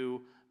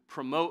to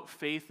promote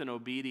faith and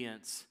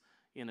obedience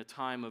in a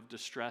time of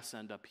distress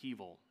and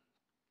upheaval.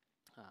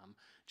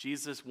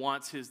 Jesus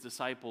wants his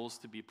disciples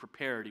to be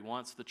prepared. He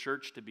wants the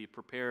church to be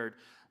prepared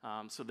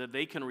so that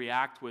they can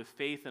react with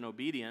faith and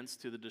obedience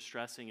to the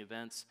distressing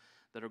events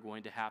that are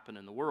going to happen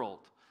in the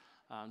world.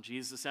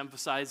 Jesus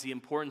emphasized the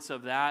importance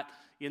of that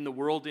in the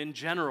world in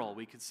general.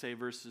 We could say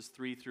verses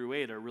 3 through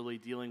 8 are really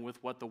dealing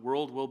with what the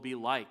world will be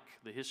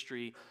like, the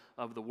history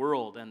of the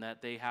world, and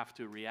that they have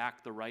to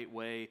react the right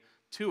way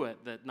to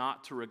it, that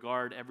not to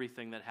regard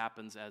everything that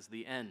happens as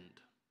the end.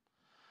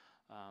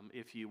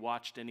 If you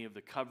watched any of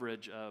the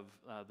coverage of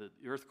the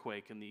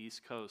earthquake in the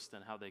East Coast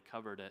and how they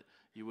covered it,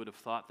 you would have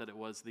thought that it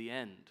was the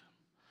end.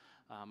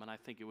 And I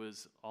think it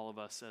was all of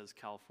us as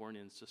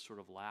Californians just sort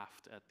of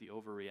laughed at the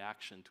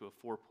overreaction to a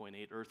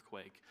 4.8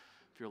 earthquake.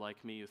 If you're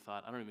like me, you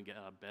thought, I don't even get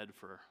out of bed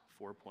for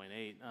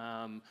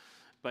 4.8.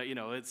 But, you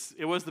know,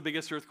 it was the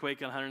biggest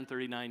earthquake in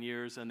 139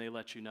 years, and they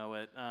let you know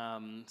it.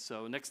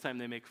 So next time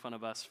they make fun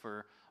of us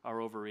for our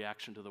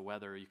overreaction to the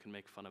weather, you can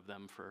make fun of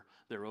them for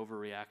their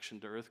overreaction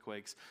to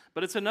earthquakes.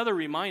 But it's another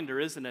reminder,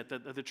 isn't it,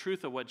 that the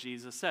truth of what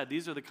Jesus said.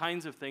 These are the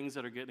kinds of things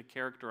that are going to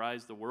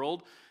characterize the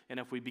world.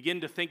 And if we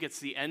begin to think it's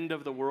the end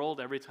of the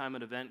world every time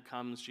an event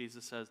comes,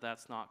 Jesus says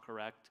that's not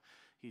correct.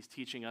 He's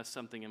teaching us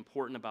something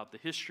important about the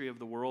history of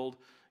the world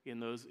in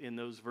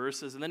those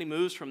verses. And then he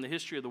moves from the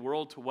history of the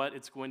world to what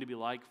it's going to be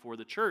like for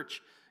the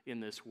church in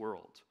this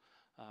world.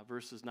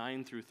 Verses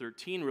 9 through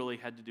 13 really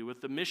had to do with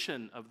the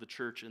mission of the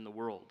church in the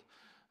world,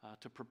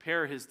 to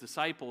prepare his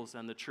disciples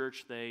and the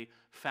church they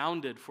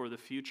founded for the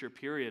future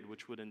period,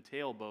 which would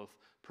entail both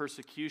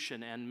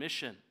persecution and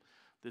mission.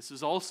 This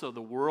is also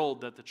the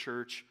world that the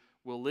church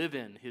will live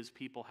in. His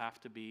people have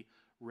to be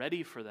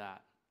ready for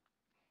that.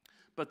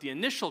 But the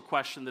initial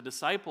question the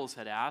disciples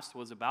had asked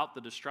was about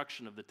the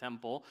destruction of the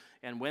temple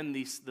and when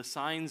the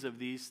signs of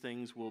these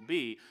things will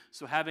be.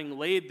 So having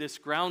laid this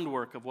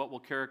groundwork of what will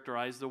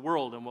characterize the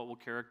world and what will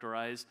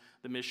characterize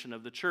the mission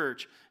of the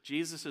church,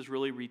 Jesus is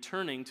really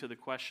returning to the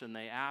question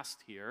they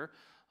asked here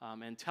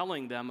and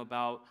telling them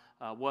about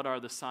what are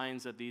the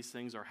signs that these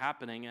things are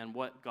happening and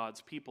what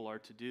God's people are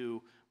to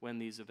do when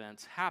these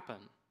events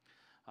happen.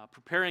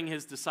 Preparing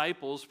his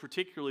disciples,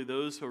 particularly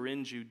those who are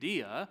in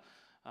Judea,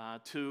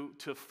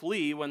 to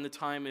flee when the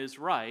time is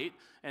right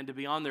and to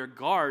be on their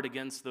guard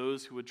against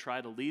those who would try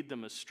to lead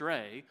them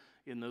astray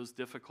in those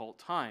difficult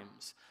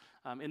times.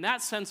 In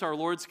that sense, our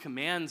Lord's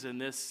commands in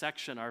this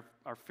section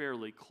are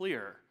fairly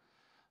clear.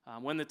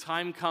 When the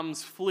time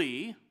comes,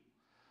 flee.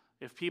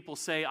 If people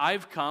say,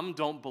 "I've come,"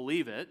 don't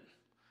believe it.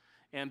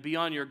 And be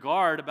on your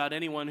guard about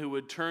anyone who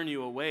would turn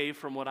you away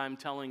from what I'm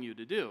telling you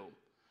to do.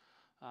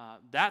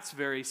 That's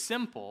very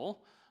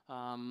simple.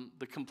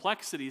 The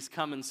complexities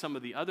come in some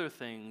of the other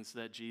things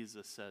that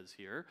Jesus says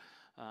here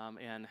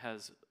and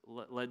has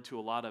led to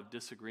a lot of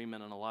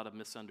disagreement and a lot of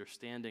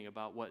misunderstanding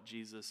about what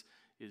Jesus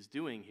is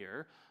doing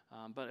here.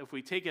 But if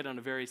we take it on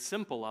a very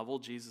simple level,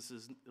 Jesus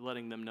is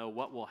letting them know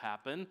what will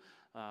happen,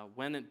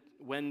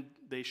 when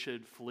they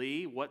should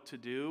flee, what to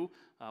do,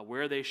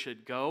 where they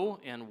should go,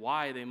 and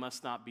why they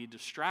must not be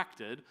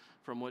distracted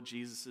from what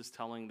Jesus is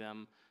telling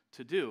them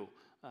to do.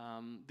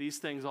 These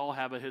things all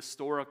have a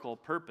historical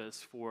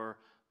purpose for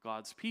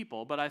God's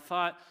people, but I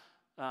thought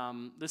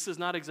this is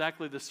not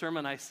exactly the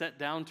sermon I set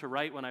down to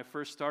write when I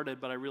first started,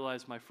 but I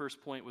realized my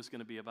first point was going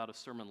to be about a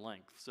sermon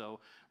length.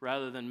 So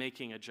rather than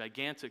making a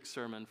gigantic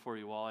sermon for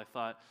you all, I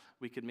thought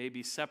we could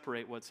maybe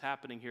separate what's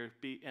happening here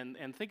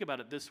and think about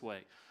it this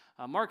way.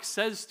 Mark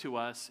says to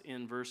us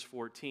in verse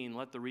 14,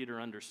 let the reader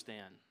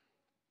understand.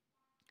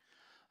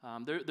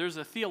 There's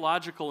a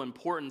theological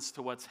importance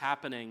to what's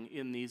happening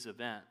in these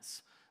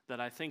events that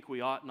I think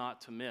we ought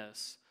not to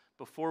miss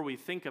before we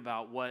think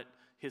about what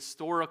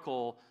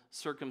historical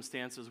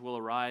circumstances will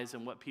arise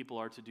and what people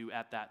are to do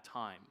at that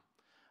time.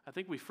 I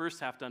think we first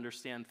have to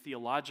understand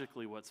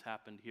theologically what's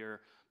happened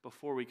here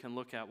before we can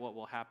look at what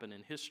will happen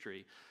in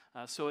history.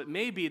 So it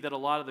may be that a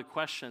lot of the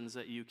questions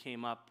that you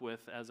came up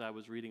with as I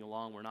was reading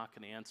along we're not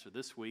going to answer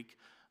this week.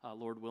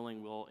 Lord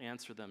willing, we'll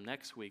answer them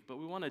next week. But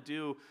we want to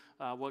do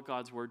what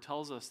God's Word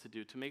tells us to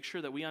do to make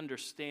sure that we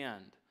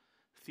understand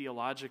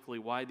theologically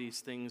why these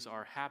things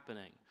are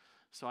happening.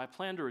 So I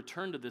plan to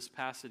return to this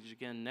passage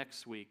again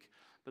next week.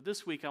 But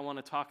this week I want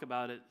to talk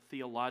about it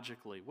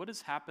theologically. What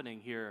is happening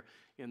here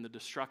in the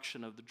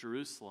destruction of the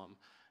Jerusalem?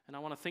 And I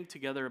want to think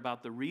together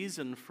about the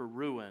reason for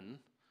ruin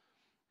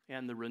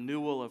and the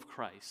renewal of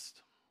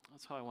Christ.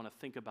 That's how I want to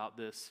think about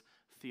this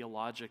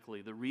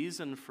theologically. The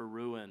reason for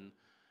ruin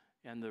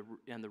and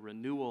the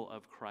renewal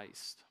of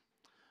Christ.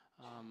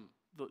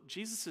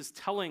 Jesus is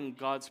telling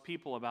God's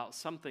people about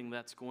something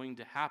that's going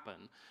to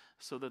happen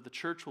so that the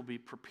church will be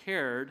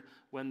prepared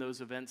when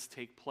those events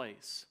take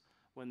place.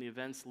 When the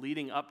events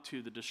leading up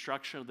to the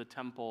destruction of the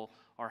temple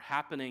are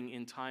happening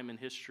in time and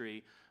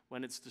history,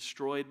 when it's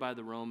destroyed by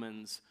the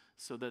Romans,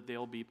 so that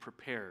they'll be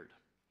prepared.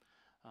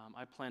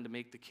 I plan to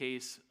make the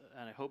case,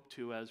 and I hope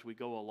to as we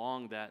go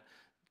along, that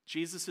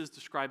Jesus is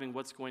describing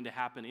what's going to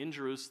happen in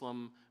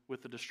Jerusalem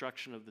with the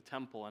destruction of the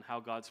temple and how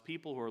God's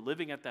people who are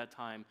living at that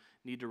time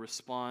need to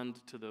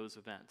respond to those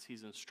events.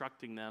 He's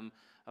instructing them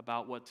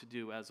about what to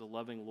do as a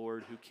loving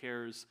Lord who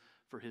cares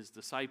for his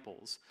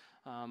disciples.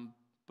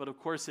 But of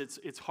course,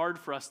 it's hard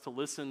for us to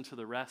listen to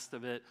the rest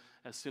of it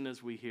as soon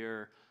as we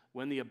hear,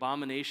 when the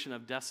abomination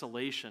of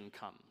desolation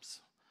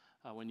comes,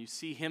 when you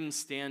see him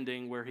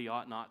standing where he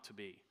ought not to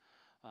be,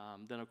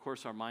 then of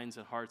course our minds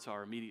and hearts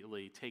are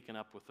immediately taken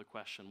up with the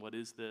question, what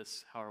is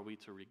this? How are we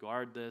to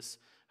regard this?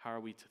 How are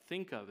we to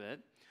think of it?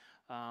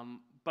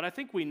 But I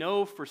think we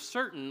know for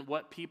certain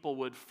what people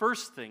would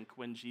first think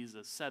when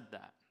Jesus said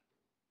that.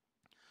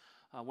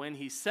 When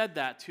he said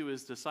that to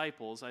his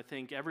disciples, I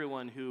think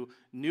everyone who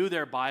knew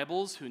their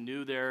Bibles, who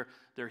knew their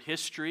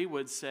history,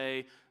 would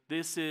say,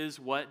 this is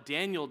what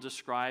Daniel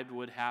described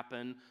would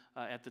happen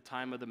at the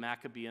time of the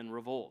Maccabean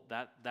revolt.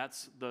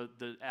 That's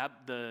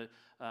the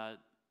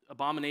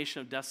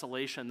abomination of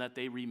desolation that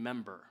they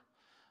remember,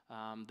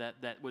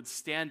 that would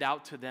stand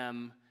out to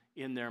them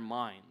in their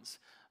minds.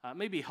 It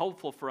may be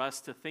helpful for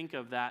us to think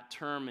of that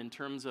term in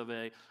terms of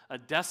a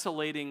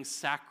desolating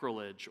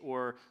sacrilege,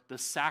 or the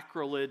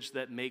sacrilege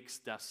that makes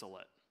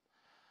desolate.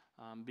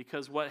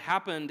 Because what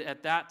happened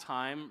at that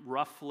time,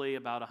 roughly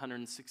about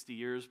 160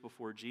 years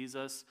before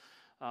Jesus,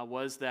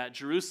 was that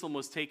Jerusalem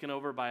was taken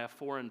over by a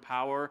foreign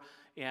power,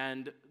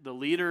 and the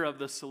leader of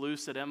the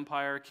Seleucid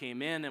Empire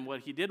came in, and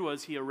what he did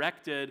was he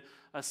erected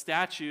a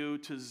statue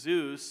to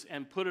Zeus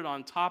and put it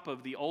on top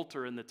of the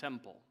altar in the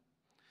temple,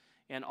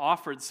 and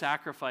offered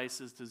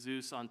sacrifices to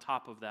Zeus on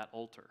top of that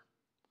altar.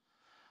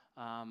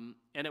 And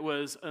it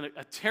was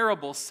a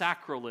terrible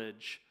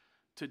sacrilege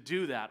to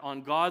do that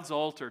on God's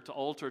altar,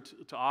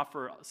 to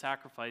offer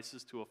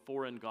sacrifices to a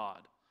foreign god.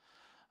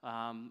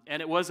 And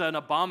it was an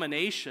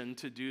abomination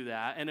to do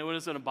that, and it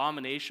was an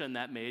abomination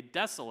that made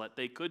desolate.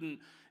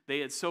 They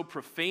had so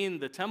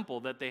profaned the temple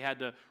that they had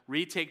to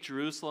retake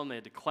Jerusalem. They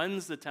had to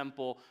cleanse the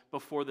temple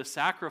before the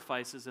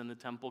sacrifices in the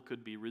temple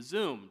could be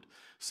resumed.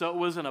 So it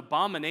was an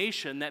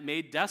abomination that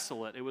made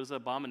desolate. It was an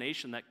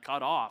abomination that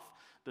cut off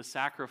the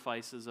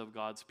sacrifices of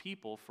God's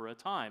people for a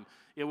time.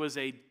 It was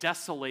a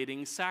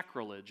desolating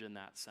sacrilege in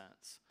that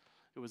sense.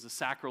 It was a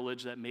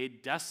sacrilege that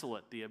made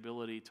desolate the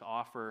ability to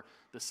offer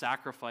the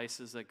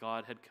sacrifices that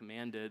God had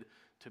commanded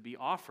to be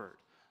offered.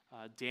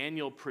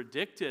 Daniel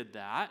predicted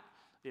that.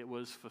 It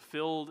was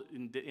fulfilled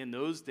in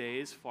those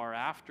days far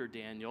after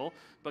Daniel,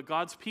 but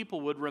God's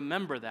people would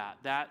remember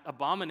that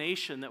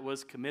abomination that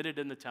was committed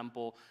in the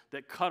temple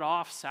that cut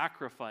off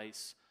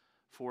sacrifice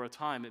for a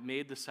time. It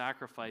made the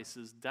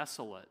sacrifices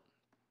desolate.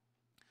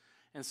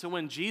 And so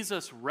when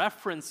Jesus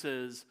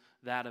references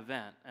that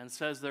event and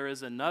says there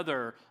is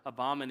another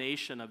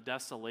abomination of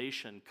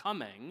desolation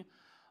coming,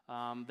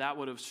 that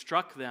would have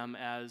struck them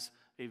as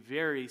a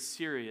very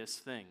serious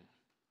thing.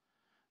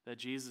 That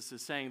Jesus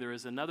is saying there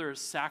is another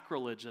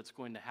sacrilege that's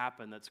going to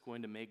happen that's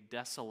going to make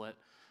desolate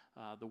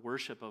the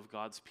worship of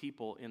God's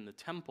people in the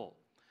temple.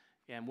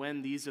 And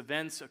when these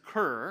events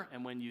occur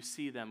and when you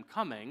see them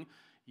coming,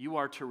 you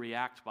are to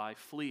react by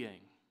fleeing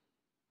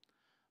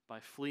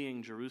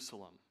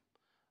Jerusalem,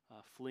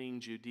 fleeing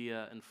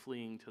Judea and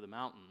fleeing to the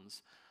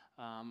mountains.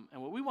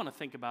 And what we want to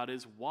think about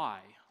is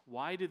why.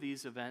 Why do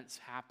these events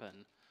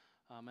happen?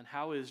 And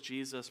how is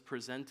Jesus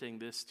presenting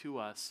this to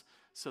us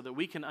so that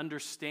we can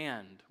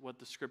understand what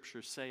the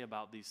scriptures say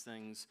about these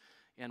things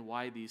and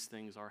why these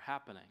things are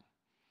happening?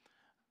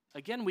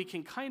 Again, we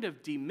can kind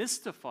of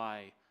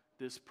demystify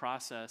this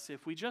process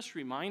if we just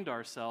remind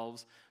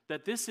ourselves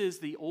that this is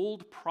the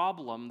old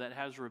problem that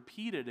has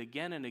repeated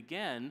again and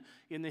again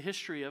in the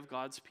history of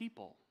God's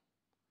people.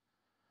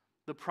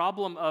 The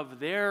problem of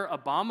their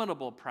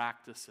abominable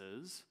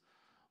practices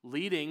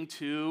leading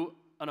to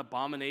an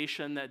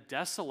abomination that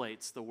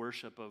desolates the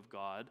worship of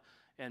God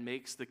and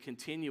makes the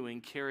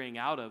continuing carrying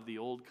out of the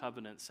old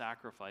covenant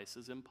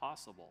sacrifices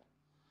impossible.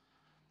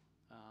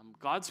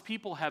 God's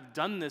people have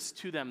done this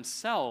to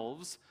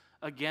themselves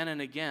again and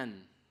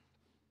again.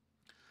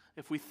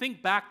 If we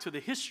think back to the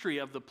history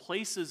of the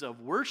places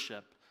of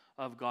worship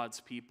of God's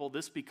people,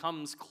 this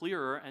becomes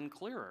clearer and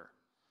clearer.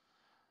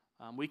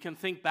 We can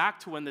think back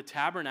to when the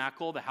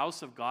tabernacle, the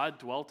house of God,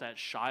 dwelt at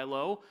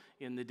Shiloh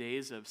in the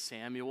days of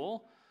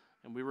Samuel.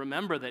 And we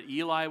remember that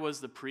Eli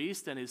was the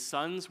priest and his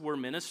sons were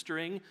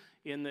ministering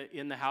in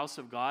the house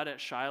of God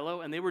at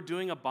Shiloh, and they were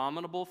doing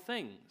abominable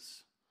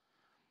things.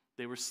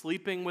 They were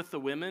sleeping with the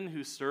women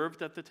who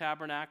served at the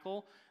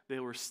tabernacle. They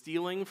were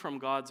stealing from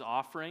God's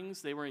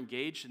offerings. They were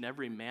engaged in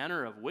every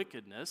manner of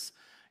wickedness.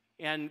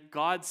 And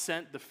God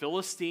sent the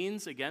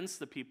Philistines against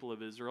the people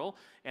of Israel,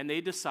 and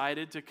they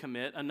decided to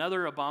commit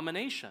another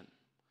abomination.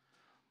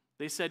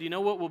 They said, you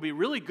know what will be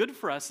really good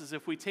for us is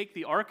if we take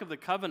the Ark of the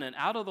Covenant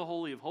out of the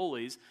Holy of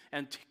Holies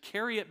and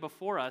carry it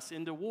before us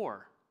into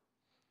war.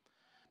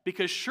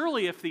 Because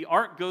surely if the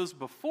Ark goes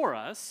before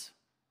us,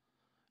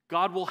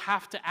 God will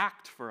have to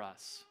act for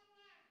us.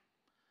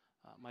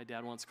 My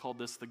dad once called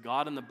this the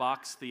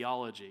God-in-the-box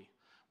theology.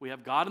 We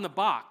have God in the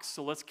box,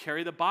 so let's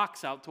carry the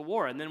box out to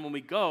war. And then when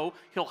we go,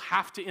 he'll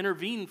have to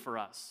intervene for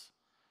us.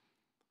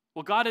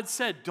 Well, God had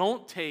said,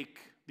 don't take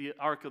the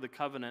Ark of the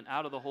Covenant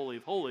out of the Holy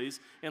of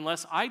Holies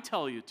unless I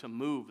tell you to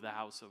move the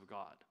house of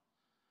God.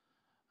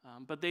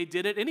 But they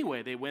did it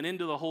anyway. They went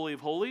into the Holy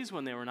of Holies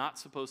when they were not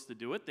supposed to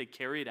do it. They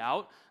carried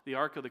out the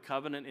Ark of the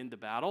Covenant into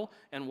battle.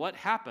 And what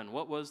happened?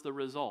 What was the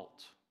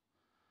result?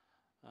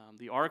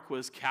 The Ark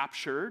was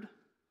captured.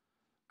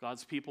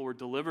 God's people were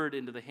delivered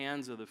into the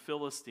hands of the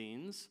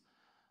Philistines.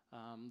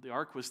 The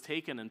Ark was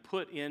taken and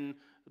put in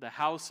the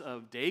house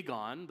of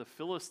Dagon, the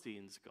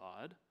Philistines'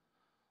 god.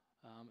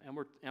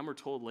 And we're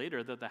told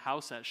later that the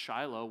house at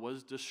Shiloh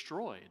was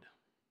destroyed.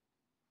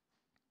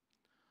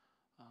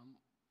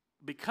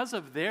 Because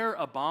of their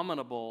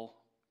abominable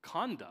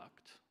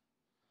conduct,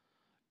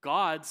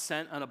 God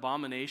sent an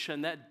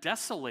abomination that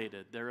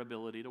desolated their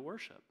ability to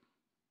worship.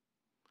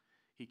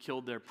 He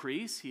killed their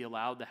priests. He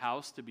allowed the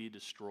house to be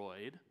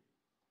destroyed.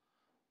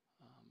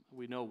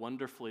 We know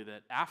wonderfully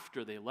that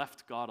after they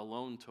left God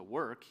alone to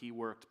work, he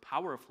worked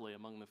powerfully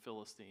among the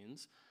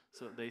Philistines.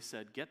 So they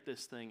said, get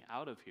this thing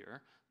out of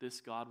here.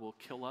 This God will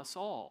kill us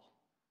all.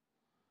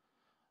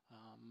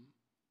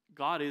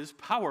 God is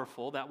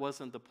powerful. That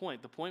wasn't the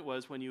point. The point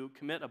was when you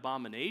commit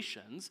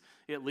abominations,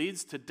 it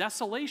leads to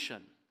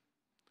desolation.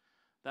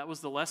 That was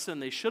the lesson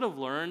they should have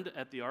learned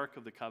at the Ark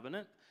of the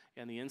Covenant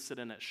and the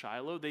incident at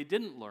Shiloh. They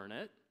didn't learn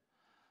it.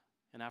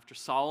 And after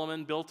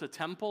Solomon built a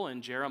temple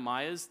in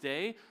Jeremiah's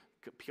day,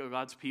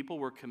 God's people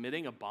were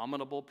committing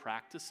abominable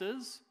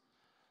practices.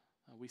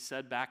 We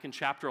said back in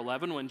chapter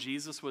 11 when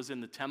Jesus was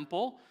in the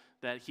temple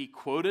that he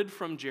quoted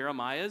from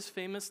Jeremiah's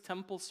famous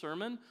temple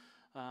sermon,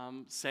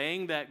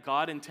 saying that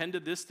God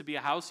intended this to be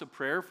a house of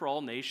prayer for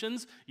all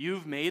nations.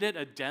 You've made it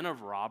a den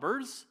of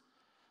robbers.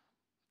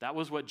 That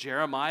was what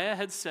Jeremiah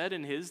had said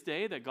in his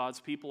day, that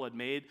God's people had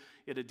made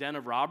it a den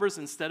of robbers.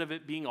 Instead of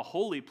it being a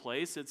holy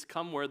place, it's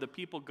come where the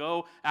people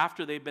go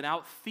after they've been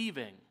out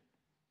thieving.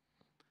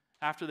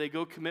 After they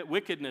go commit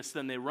wickedness,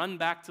 then they run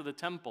back to the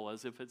temple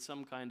as if it's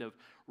some kind of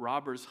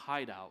robber's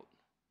hideout.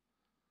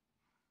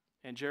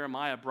 And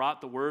Jeremiah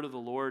brought the word of the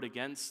Lord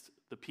against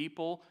the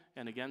people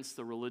and against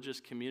the religious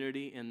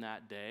community in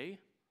that day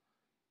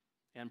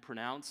and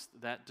pronounced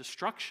that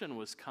destruction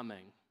was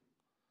coming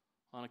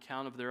on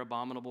account of their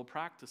abominable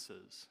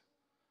practices.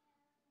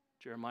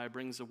 Jeremiah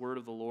brings the word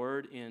of the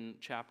Lord in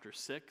chapter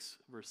 6,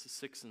 verses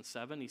 6 and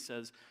 7. He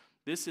says,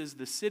 "This is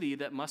the city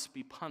that must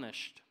be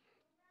punished.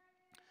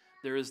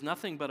 There is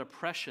nothing but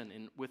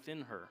oppression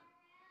within her.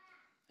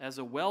 As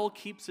a well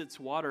keeps its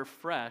water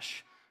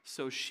fresh,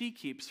 so she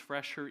keeps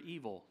fresh her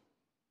evil.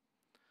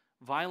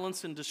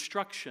 Violence and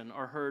destruction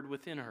are heard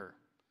within her.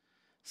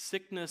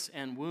 Sickness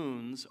and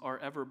wounds are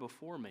ever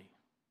before me."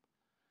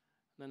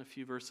 Then a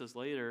few verses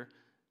later,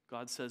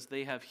 God says,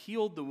 "They have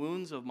healed the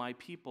wounds of my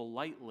people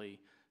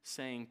lightly,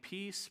 saying,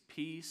 'Peace,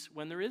 peace,'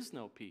 when there is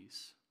no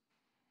peace.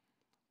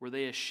 Were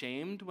they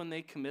ashamed when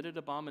they committed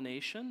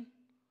abomination?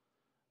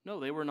 No,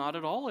 they were not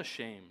at all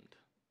ashamed.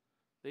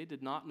 They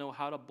did not know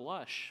how to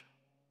blush.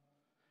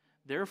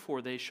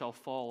 Therefore they shall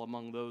fall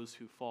among those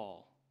who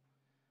fall.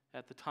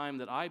 At the time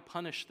that I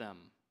punish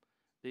them,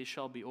 they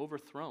shall be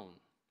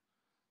overthrown,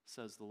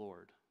 says the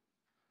Lord."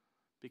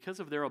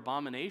 Because of their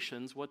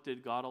abominations, what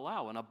did God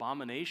allow? An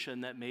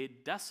abomination that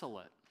made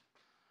desolate.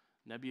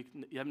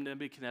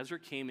 Nebuchadnezzar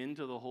came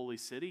into the holy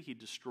city. He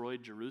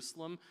destroyed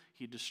Jerusalem.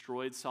 He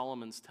destroyed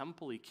Solomon's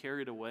temple. He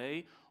carried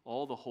away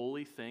all the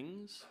holy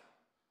things.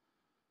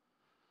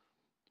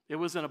 It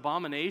was an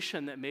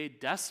abomination that made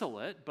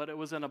desolate, but it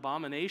was an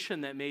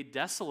abomination that made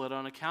desolate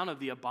on account of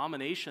the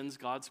abominations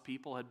God's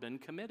people had been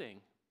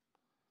committing.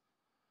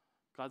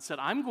 God said,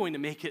 "I'm going to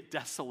make it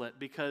desolate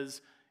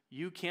because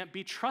you can't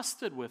be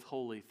trusted with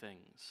holy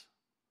things.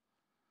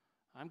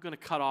 I'm going to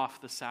cut off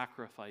the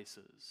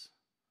sacrifices."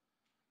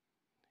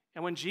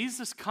 And when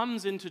Jesus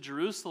comes into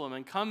Jerusalem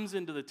and comes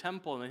into the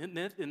temple in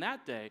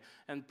that day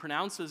and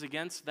pronounces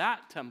against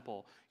that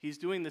temple, he's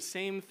doing the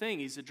same thing.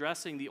 He's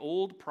addressing the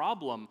old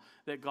problem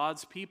that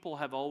God's people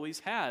have always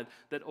had,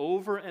 that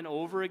over and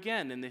over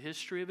again in the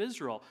history of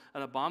Israel,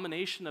 an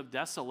abomination of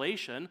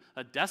desolation,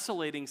 a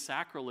desolating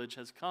sacrilege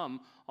has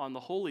come on the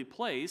holy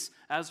place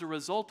as a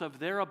result of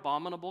their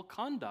abominable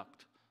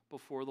conduct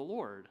before the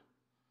Lord.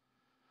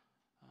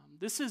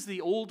 This is the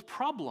old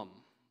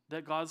problem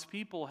that God's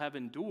people have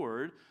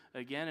endured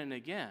again and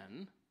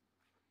again.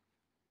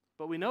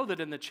 But we know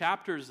that in the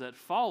chapters that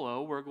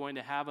follow, we're going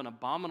to have an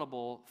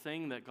abominable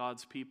thing that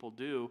God's people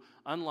do,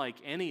 unlike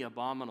any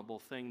abominable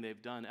thing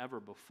they've done ever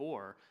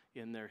before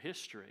in their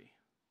history.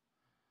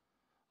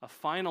 A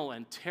final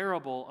and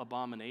terrible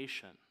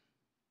abomination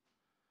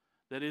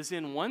that is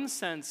in one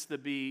sense to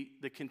be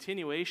the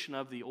continuation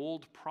of the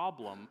old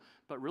problem,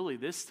 but really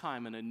this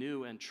time in a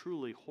new and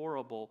truly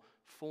horrible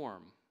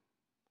form.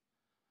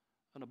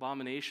 An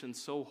abomination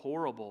so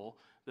horrible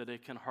that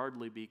it can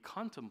hardly be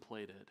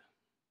contemplated.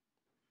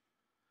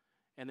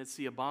 And it's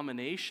the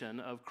abomination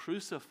of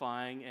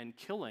crucifying and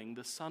killing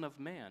the Son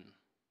of Man.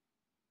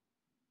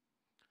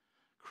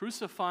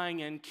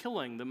 Crucifying and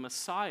killing the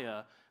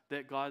Messiah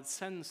that God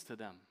sends to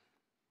them,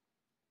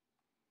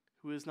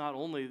 who is not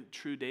only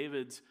true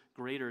David's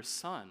greater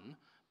son,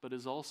 but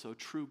is also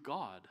true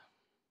God.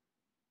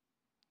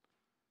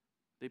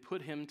 They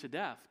put him to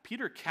death.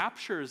 Peter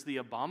captures the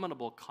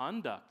abominable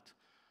conduct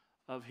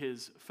of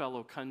his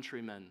fellow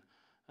countrymen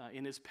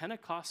in his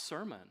Pentecost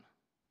sermon.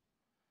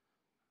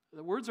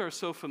 The words are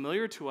so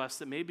familiar to us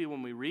that maybe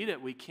when we read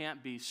it, we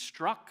can't be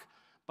struck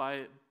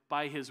by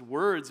his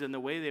words in the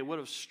way they would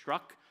have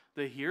struck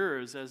the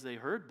hearers as they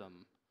heard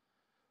them.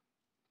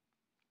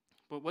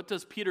 But what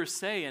does Peter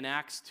say in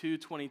Acts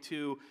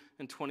 2:22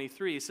 and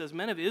 23? He says,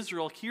 "Men of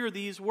Israel, hear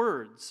these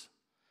words.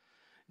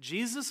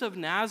 Jesus of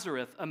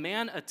Nazareth, a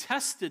man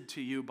attested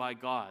to you by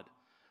God,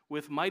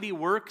 with mighty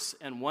works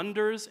and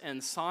wonders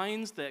and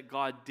signs that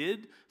God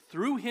did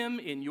through him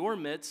in your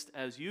midst,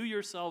 as you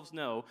yourselves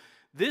know,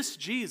 this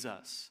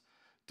Jesus,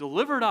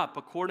 delivered up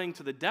according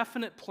to the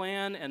definite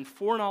plan and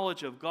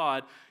foreknowledge of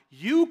God,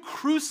 you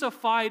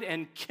crucified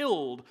and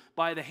killed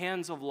by the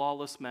hands of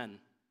lawless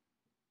men.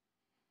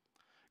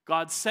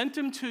 God sent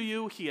him to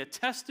you, he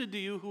attested to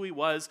you who he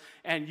was,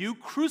 and you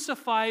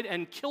crucified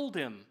and killed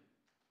him.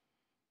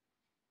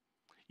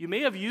 You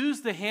may have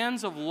used the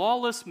hands of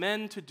lawless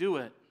men to do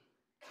it,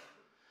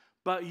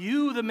 but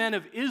you, the men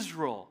of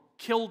Israel,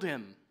 killed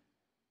him."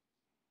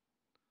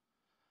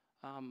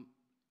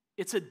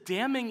 It's a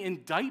damning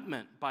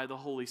indictment by the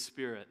Holy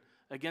Spirit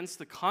against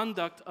the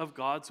conduct of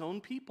God's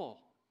own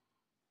people.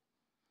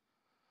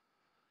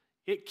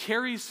 It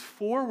carries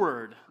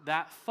forward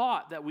that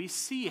thought that we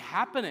see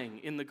happening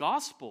in the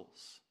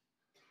Gospels.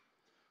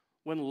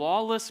 When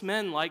lawless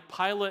men like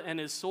Pilate and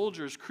his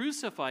soldiers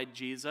crucified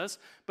Jesus,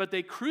 but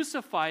they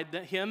crucified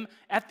him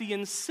at the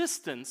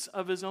insistence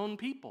of his own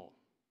people.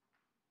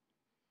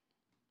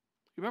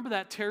 Remember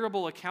that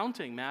terrible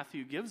accounting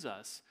Matthew gives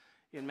us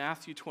in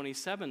Matthew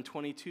 27,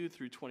 22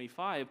 through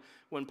 25,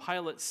 when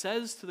Pilate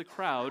says to the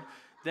crowd,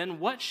 "Then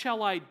what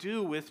shall I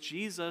do with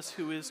Jesus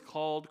who is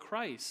called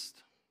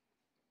Christ?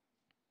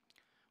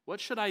 What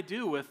should I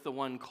do with the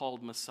one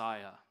called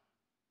Messiah?"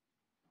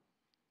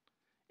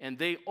 And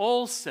they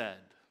all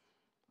said,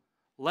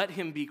 "Let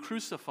him be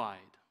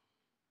crucified."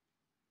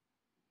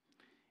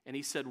 And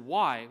he said,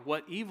 "Why?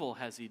 What evil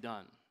has he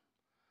done?"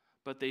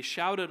 But they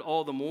shouted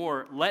all the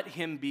more, "Let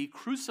him be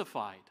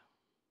crucified."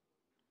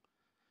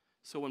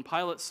 So when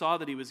Pilate saw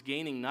that he was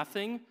gaining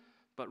nothing,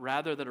 but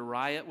rather that a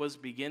riot was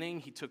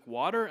beginning, he took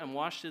water and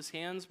washed his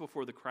hands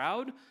before the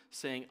crowd,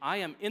 saying, "I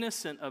am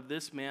innocent of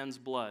this man's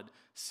blood.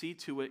 See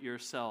to it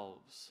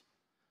yourselves."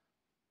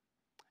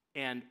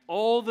 And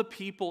all the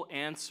people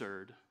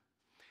answered,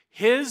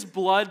 "His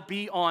blood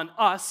be on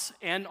us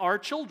and our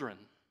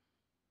children."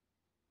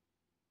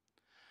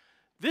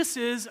 This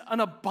is an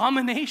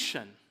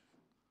abomination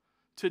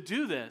to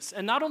do this.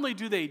 And not only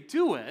do they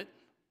do it,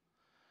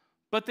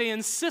 but they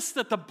insist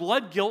that the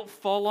blood guilt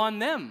fall on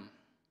them.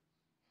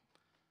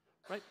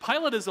 Right?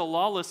 Pilate is a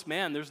lawless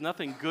man. There's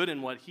nothing good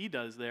in what he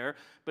does there.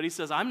 But he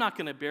says, "I'm not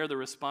going to bear the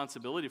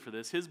responsibility for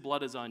this. His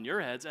blood is on your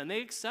heads." And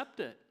they accept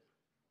it.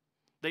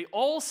 They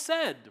all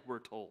said, we're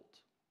told,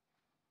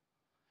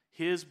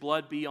 "His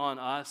blood be on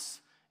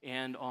us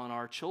and on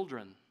our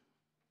children."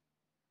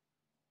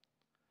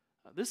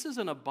 This is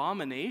an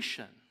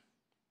abomination.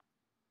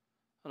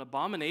 An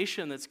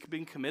abomination that's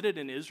been committed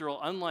in Israel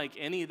unlike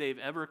any they've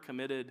ever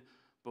committed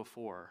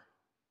before.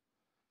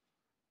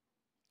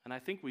 And I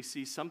think we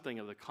see something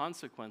of the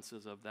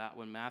consequences of that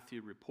when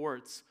Matthew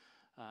reports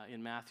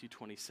in Matthew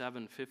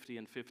 27, 50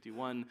 and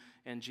 51,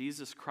 "And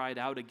Jesus cried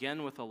out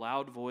again with a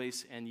loud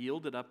voice and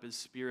yielded up his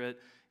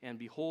spirit, and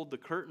behold, the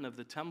curtain of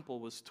the temple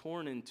was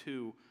torn in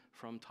two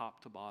from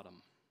top to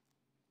bottom."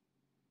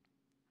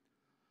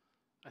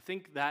 I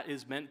think that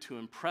is meant to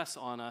impress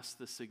on us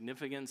the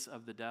significance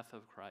of the death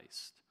of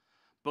Christ,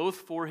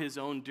 both for his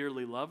own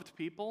dearly loved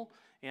people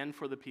and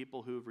for the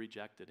people who have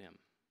rejected him.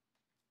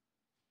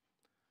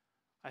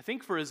 I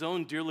think for his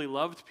own dearly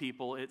loved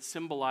people, it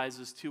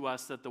symbolizes to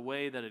us that the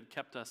way that had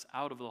kept us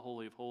out of the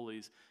Holy of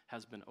Holies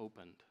has been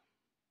opened.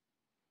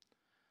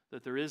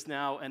 That there is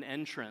now an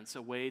entrance,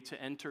 a way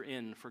to enter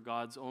in for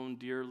God's own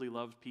dearly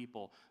loved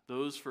people,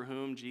 those for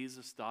whom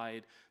Jesus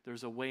died.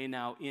 There's a way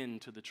now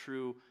into the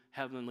true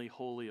heavenly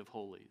Holy of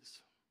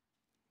Holies.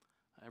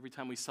 Every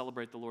time we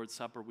celebrate the Lord's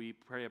Supper, we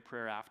pray a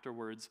prayer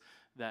afterwards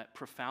that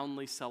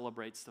profoundly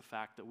celebrates the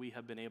fact that we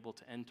have been able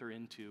to enter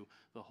into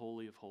the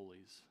Holy of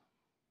Holies.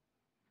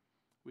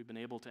 We've been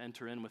able to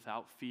enter in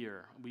without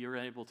fear. We are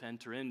able to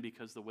enter in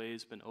because the way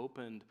has been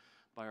opened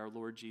by our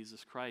Lord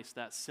Jesus Christ.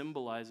 That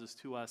symbolizes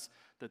to us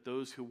that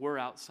those who were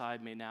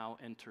outside may now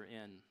enter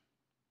in.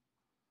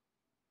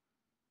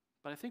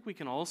 But I think we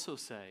can also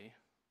say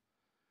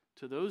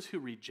to those who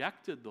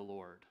rejected the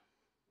Lord,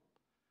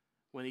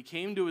 when he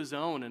came to his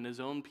own and his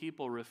own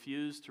people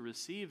refused to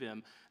receive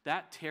him,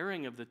 that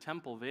tearing of the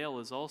temple veil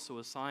is also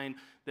a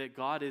sign that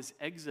God is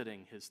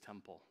exiting his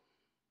temple.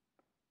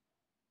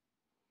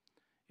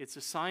 It's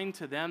a sign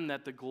to them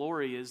that the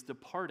glory is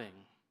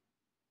departing.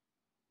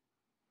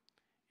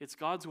 It's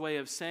God's way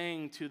of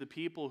saying to the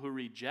people who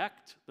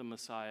reject the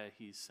Messiah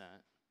he's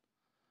sent,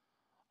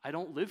 "I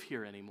don't live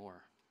here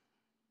anymore.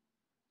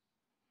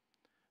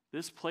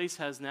 This place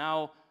has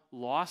now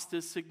lost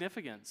its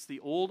significance. The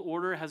old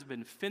order has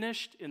been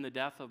finished in the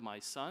death of my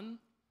Son.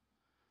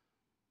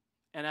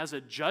 And as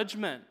a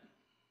judgment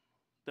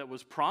that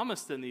was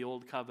promised in the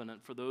old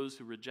covenant for those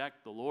who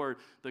reject the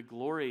Lord, the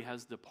glory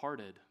has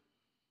departed.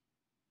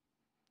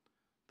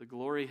 The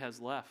glory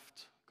has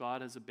left.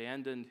 God has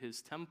abandoned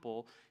his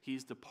temple.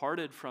 He's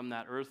departed from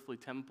that earthly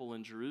temple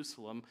in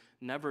Jerusalem,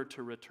 never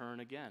to return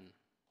again."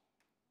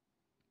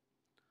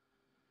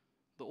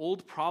 The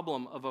old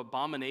problem of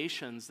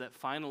abominations that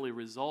finally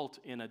result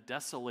in a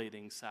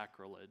desolating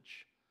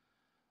sacrilege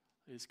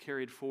is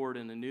carried forward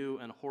in a new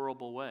and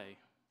horrible way.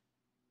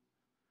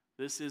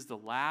 This is the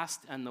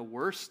last and the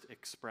worst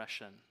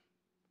expression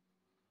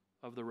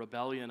of the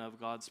rebellion of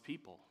God's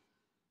people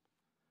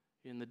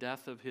in the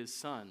death of his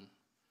Son,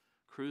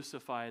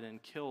 crucified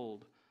and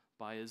killed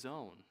by his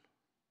own.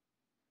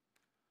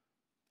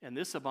 And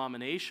this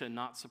abomination,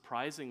 not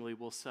surprisingly,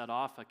 will set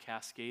off a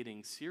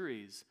cascading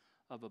series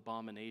of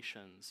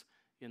abominations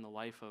in the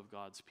life of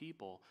God's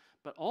people.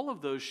 But all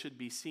of those should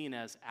be seen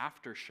as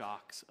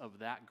aftershocks of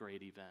that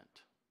great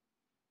event.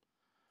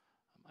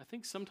 I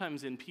think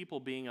sometimes in people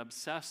being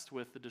obsessed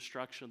with the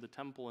destruction of the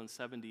temple in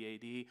 70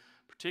 AD,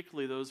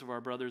 particularly those of our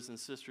brothers and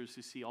sisters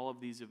who see all of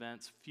these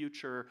events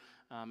future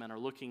and are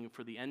looking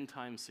for the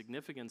end-time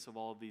significance of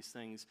all of these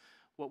things,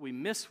 what we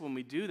miss when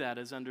we do that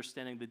is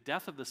understanding the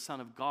death of the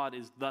Son of God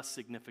is the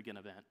significant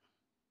event.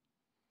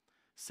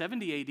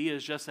 70 AD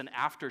is just an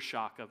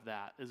aftershock of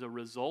that, as a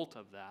result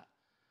of that.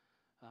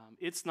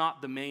 It's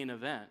not the main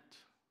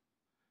event.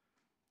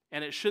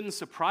 And it shouldn't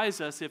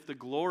surprise us if the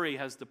glory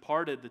has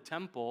departed the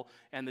temple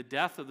and the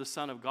death of the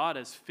Son of God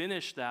has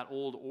finished that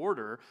old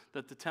order,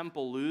 that the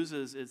temple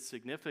loses its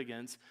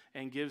significance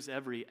and gives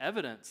every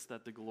evidence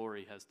that the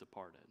glory has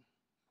departed.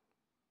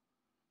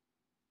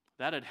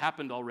 That had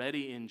happened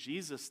already in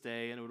Jesus'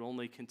 day, and it would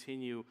only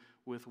continue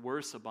with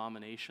worse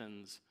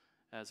abominations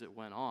as it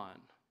went on.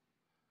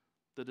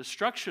 The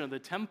destruction of the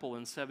temple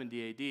in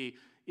 70 AD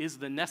is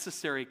the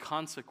necessary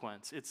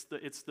consequence. It's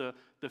the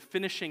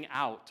finishing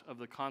out of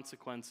the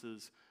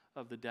consequences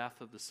of the death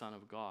of the Son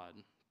of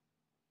God.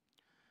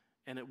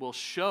 And it will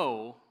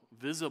show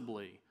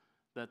visibly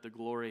that the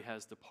glory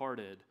has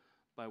departed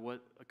by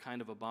what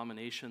kind of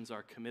abominations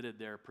are committed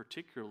there,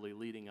 particularly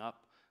leading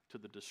up to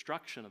the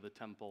destruction of the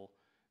temple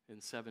in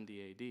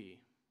 70 AD.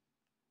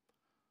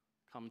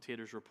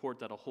 Commentators report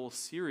that a whole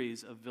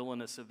series of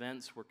villainous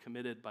events were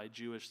committed by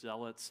Jewish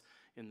zealots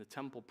in the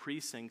temple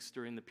precincts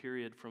during the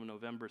period from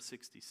November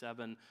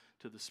 67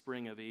 to the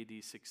spring of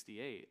AD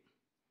 68.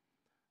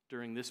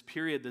 During this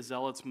period, the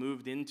zealots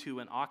moved into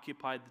and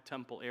occupied the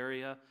temple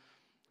area,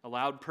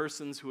 allowed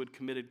persons who had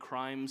committed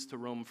crimes to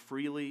roam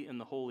freely in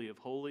the Holy of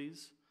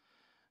Holies,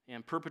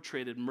 and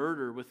perpetrated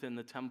murder within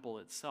the temple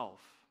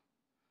itself.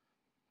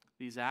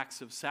 These acts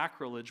of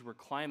sacrilege were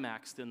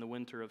climaxed in the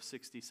winter of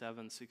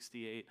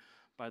 67-68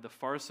 by the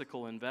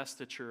farcical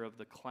investiture of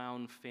the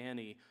clown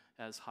Fanny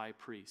as high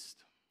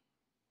priest.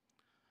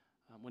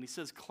 When he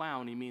says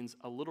clown, he means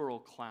a literal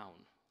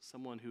clown,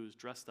 someone who's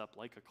dressed up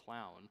like a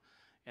clown,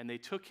 and they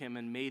took him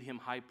and made him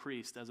high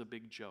priest as a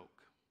big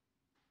joke.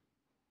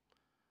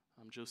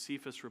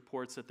 Josephus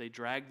reports that they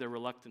dragged their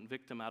reluctant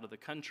victim out of the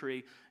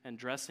country and,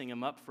 dressing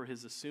him up for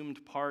his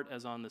assumed part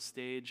as on the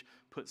stage,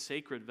 put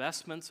sacred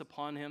vestments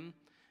upon him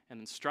and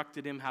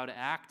instructed him how to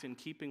act in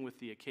keeping with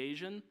the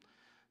occasion.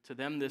 To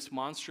them, this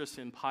monstrous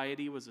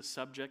impiety was a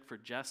subject for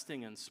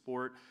jesting and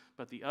sport,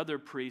 but the other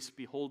priests,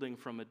 beholding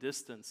from a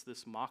distance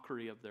this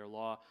mockery of their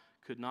law,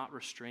 could not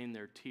restrain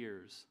their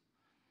tears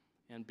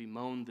and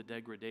bemoaned the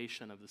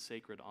degradation of the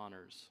sacred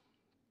honors.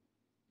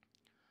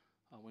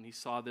 When he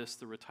saw this,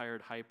 the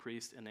retired high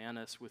priest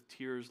Ananus with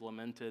tears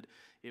lamented,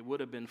 "It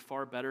would have been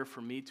far better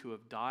for me to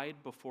have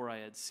died before I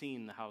had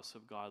seen the house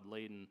of God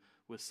laden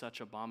with such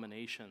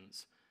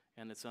abominations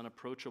and its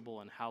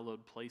unapproachable and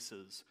hallowed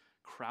places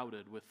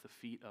crowded with the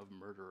feet of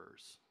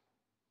murderers."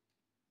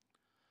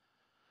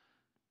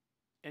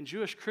 And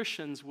Jewish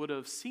Christians would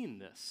have seen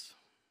this.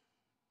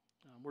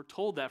 We're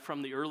told that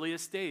from the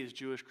earliest days,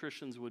 Jewish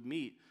Christians would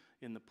meet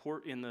in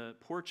the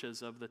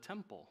porches of the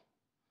temple.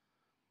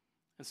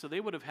 And so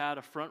they would have had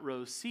a front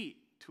row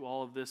seat to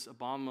all of this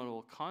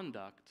abominable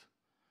conduct.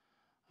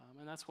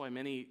 And that's why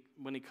many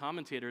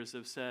commentators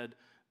have said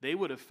they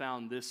would have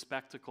found this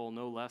spectacle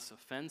no less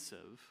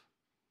offensive.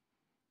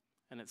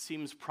 And it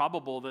seems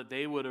probable that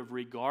they would have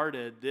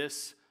regarded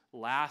this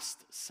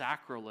last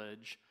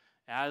sacrilege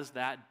as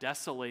that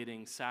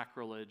desolating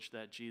sacrilege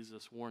that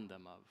Jesus warned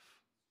them of.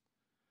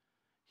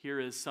 Here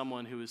is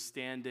someone who is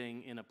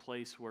standing in a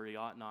place where he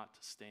ought not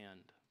to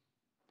stand.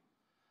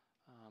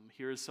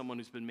 Here is someone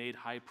who's been made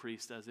high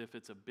priest as if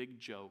it's a big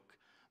joke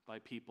by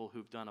people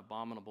who've done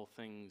abominable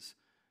things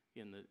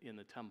in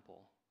the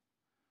temple.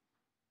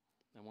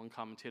 And one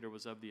commentator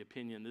was of the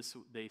opinion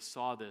they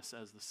saw this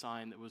as the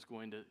sign that was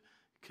going to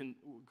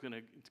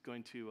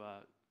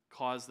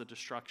cause the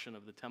destruction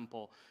of the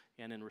temple,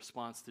 and in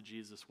response to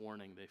Jesus'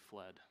 warning, they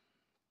fled.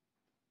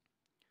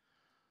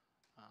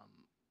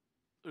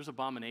 There's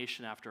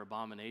abomination after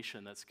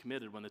abomination that's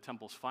committed when the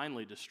temple's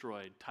finally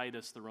destroyed.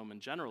 Titus, the Roman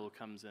general who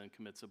comes in,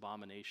 commits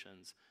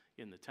abominations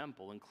in the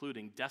temple,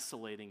 including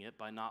desolating it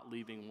by not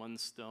leaving one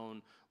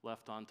stone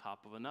left on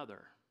top of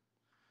another.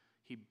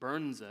 He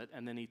burns it,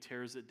 and then he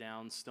tears it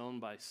down stone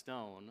by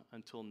stone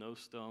until no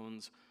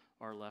stones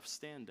are left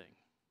standing.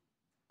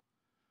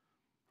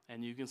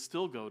 And you can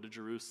still go to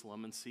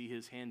Jerusalem and see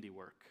his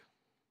handiwork.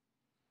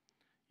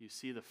 You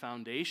see the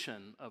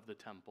foundation of the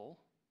temple,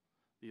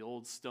 the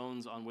old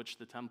stones on which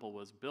the temple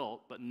was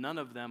built, but none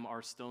of them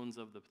are stones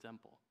of the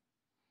temple.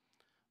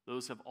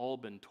 Those have all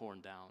been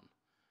torn down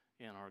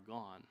and are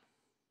gone.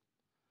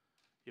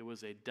 It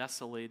was a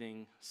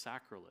desolating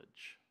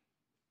sacrilege.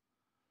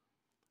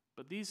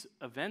 But these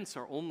events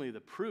are only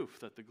the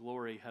proof that the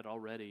glory had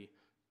already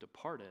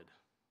departed.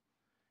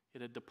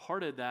 It had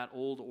departed that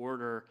old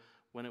order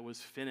when it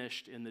was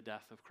finished in the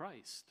death of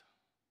Christ.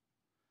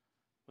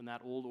 When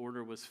that old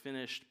order was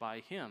finished by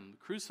him.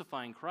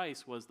 Crucifying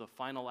Christ was the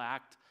final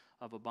act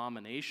of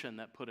abomination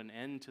that put an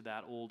end to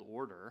that old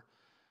order.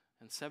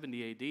 And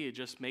 70 AD, it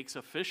just makes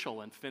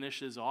official and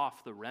finishes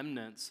off the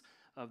remnants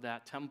of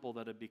that temple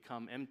that had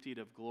become emptied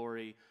of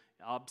glory,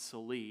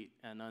 obsolete,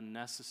 and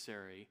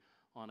unnecessary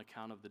on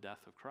account of the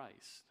death of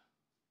Christ.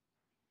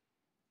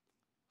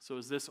 So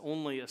is this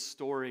only a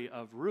story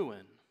of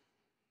ruin?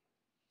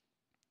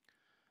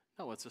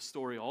 No, it's a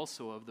story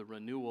also of the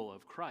renewal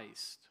of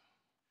Christ.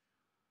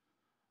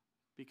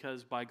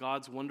 Because by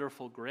God's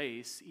wonderful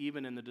grace,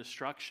 even in the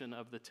destruction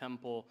of the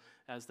temple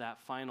as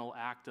that final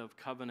act of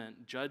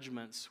covenant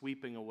judgment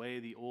sweeping away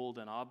the old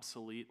and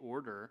obsolete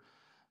order,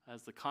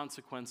 as the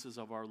consequences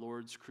of our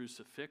Lord's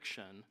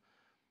crucifixion,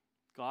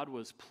 God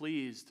was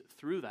pleased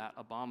through that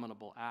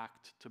abominable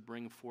act to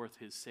bring forth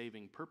his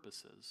saving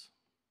purposes.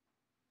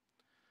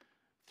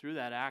 Through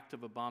that act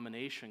of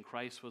abomination,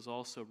 Christ was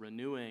also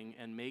renewing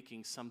and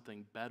making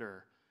something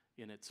better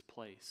in its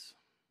place.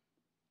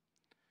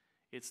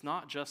 It's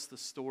not just the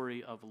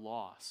story of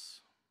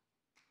loss,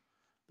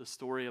 the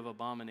story of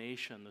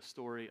abomination, the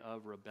story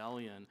of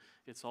rebellion.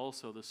 It's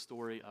also the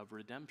story of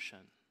redemption.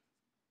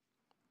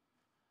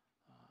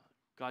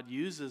 God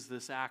uses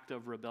this act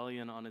of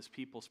rebellion on his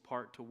people's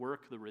part to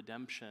work the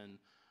redemption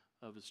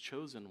of his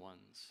chosen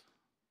ones.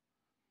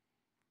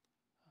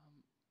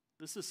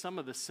 This is some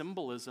of the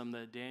symbolism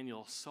that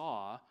Daniel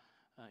saw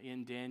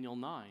in Daniel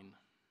 9.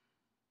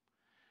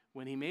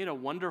 When he made a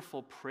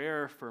wonderful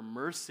prayer for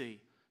mercy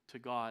to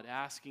God,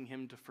 asking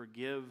him to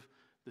forgive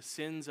the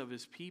sins of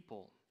his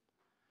people.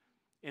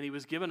 And he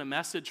was given a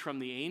message from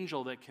the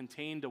angel that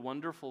contained a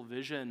wonderful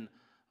vision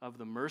of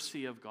the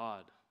mercy of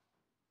God.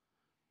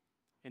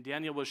 And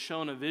Daniel was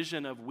shown a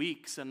vision of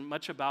weeks, and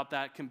much about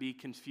that can be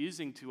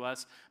confusing to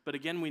us. But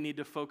again, we need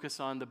to focus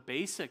on the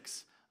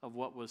basics of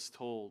what was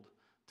told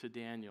to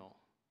Daniel.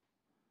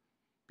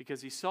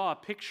 Because he saw a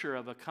picture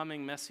of a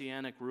coming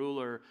messianic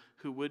ruler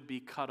who would be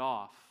cut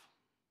off.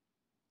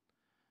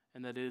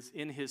 And that is,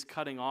 in his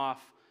cutting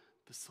off,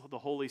 the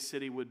holy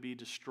city would be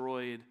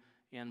destroyed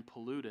and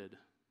polluted.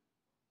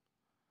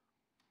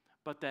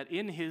 But that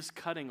in his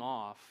cutting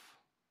off,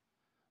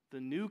 the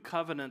new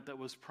covenant that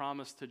was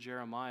promised to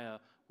Jeremiah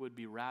would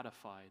be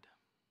ratified.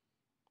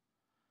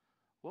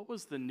 What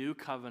was the new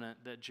covenant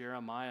that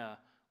Jeremiah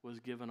was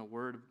given a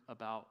word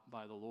about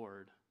by the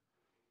Lord?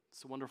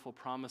 It's the wonderful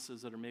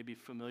promises that are maybe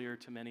familiar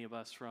to many of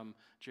us from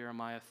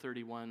Jeremiah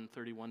 31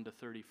 to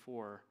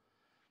 34.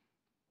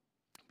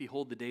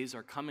 Behold, the days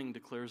are coming,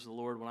 declares the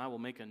Lord, when I will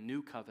make a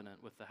new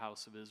covenant with the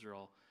house of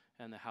Israel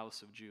and the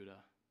house of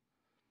Judah.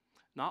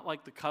 Not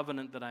like the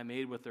covenant that I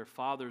made with their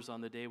fathers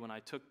on the day when I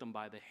took them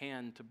by the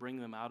hand to bring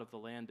them out of the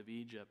land of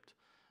Egypt,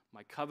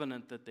 my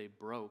covenant that they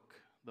broke,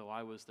 though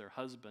I was their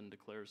husband,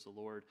 declares the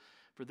Lord.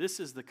 For this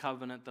is the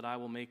covenant that I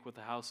will make with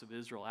the house of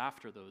Israel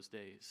after those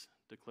days,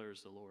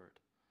 declares the Lord.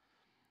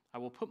 I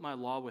will put my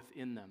law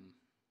within them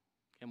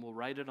and will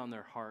write it on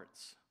their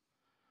hearts.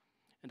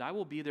 And I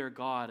will be their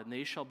God, and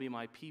they shall be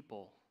my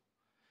people.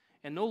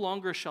 And no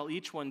longer shall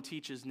each one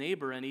teach his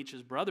neighbor and each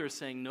his brother,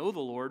 saying, Know the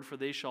Lord, for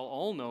they shall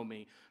all know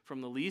me,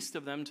 from the least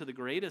of them to the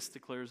greatest,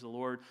 declares the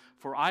Lord.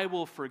 For I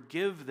will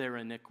forgive their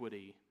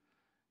iniquity,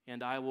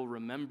 and I will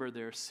remember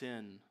their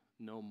sin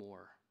no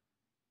more.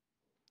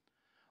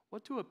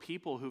 What do a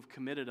people who've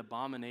committed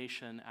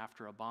abomination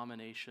after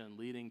abomination,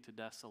 leading to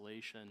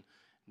desolation,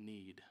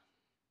 need?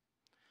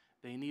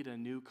 They need a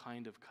new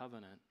kind of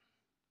covenant.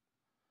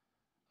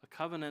 A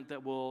covenant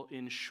that will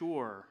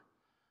ensure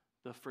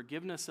the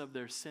forgiveness of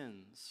their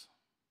sins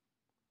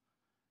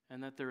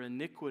and that their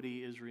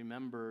iniquity is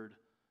remembered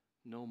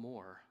no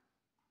more.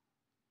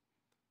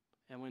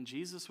 And when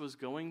Jesus was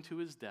going to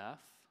his death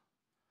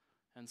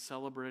and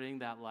celebrating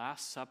that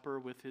Last Supper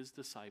with his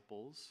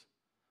disciples,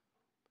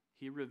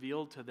 he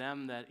revealed to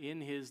them that in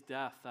his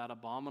death, that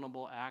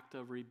abominable act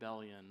of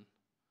rebellion,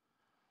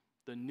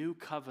 the new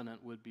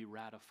covenant would be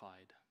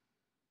ratified.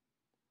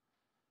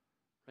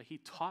 He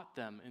taught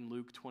them in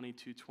Luke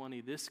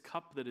 22:20, this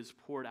cup that is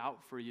poured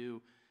out for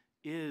you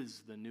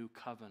is the new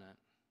covenant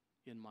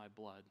in my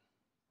blood.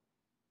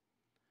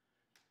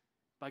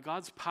 By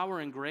God's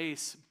power and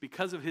grace,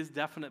 because of his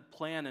definite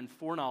plan and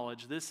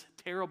foreknowledge, this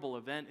terrible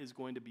event is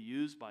going to be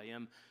used by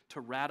him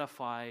to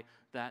ratify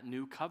that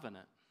new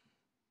covenant.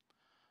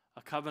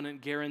 A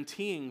covenant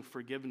guaranteeing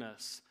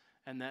forgiveness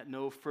and that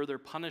no further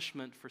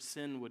punishment for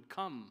sin would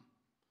come.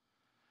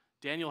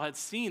 Daniel had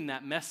seen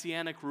that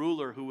messianic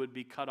ruler who would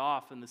be cut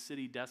off and the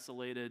city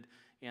desolated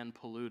and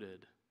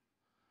polluted.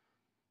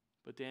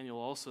 But Daniel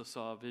also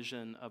saw a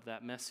vision of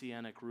that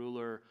messianic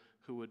ruler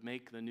who would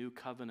make the new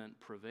covenant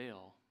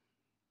prevail.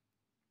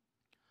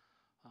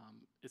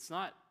 It's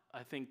not,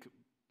 I think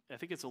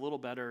it's a little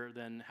better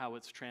than how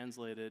it's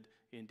translated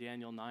in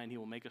Daniel 9. He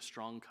will make a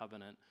strong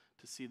covenant,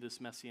 to see this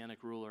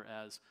messianic ruler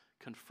as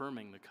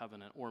confirming the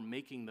covenant or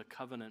making the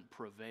covenant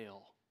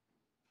prevail.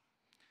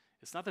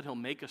 It's not that he'll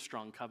make a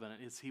strong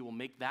covenant, it's he will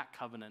make that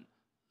covenant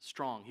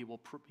strong. He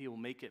will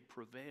make it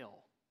prevail.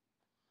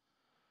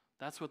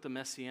 That's what the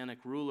messianic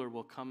ruler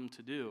will come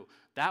to do.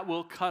 That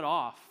will cut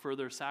off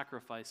further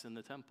sacrifice in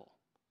the temple.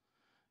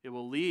 It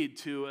will lead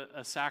to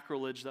a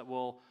sacrilege that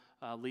will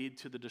lead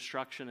to the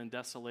destruction and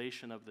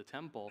desolation of the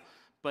temple.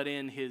 But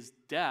in his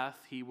death,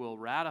 he will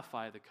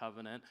ratify the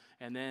covenant,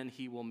 and then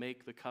he will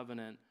make the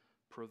covenant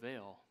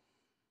prevail.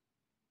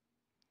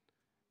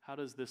 How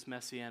does this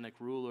messianic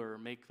ruler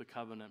make the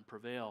covenant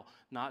prevail?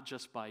 Not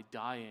just by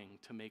dying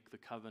to make the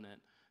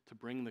covenant, to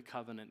bring the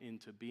covenant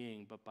into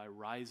being, but by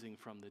rising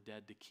from the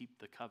dead to keep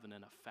the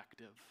covenant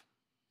effective.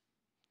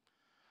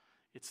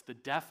 It's the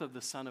death of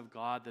the Son of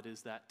God that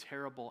is that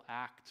terrible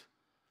act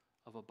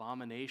of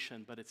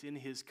abomination, but it's in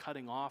his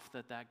cutting off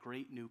that that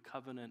great new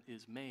covenant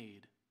is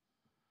made.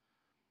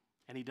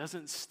 And he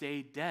doesn't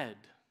stay dead.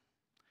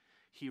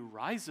 He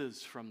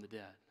rises from the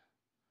dead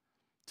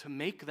to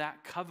make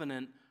that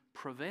covenant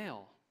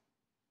prevail.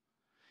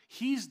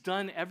 He's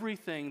done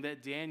everything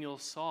that Daniel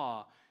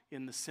saw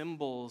in the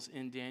symbols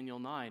in Daniel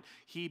 9.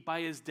 He,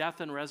 by his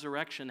death and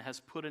resurrection, has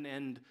put an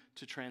end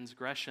to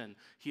transgression.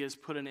 He has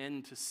put an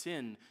end to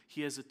sin.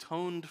 He has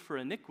atoned for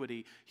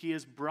iniquity. He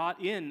has brought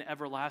in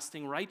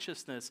everlasting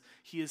righteousness.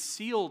 He has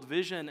sealed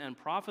vision and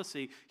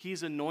prophecy.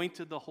 He's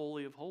anointed the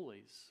Holy of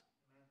Holies.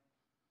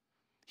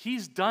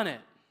 He's done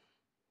it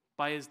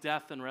by his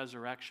death and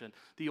resurrection.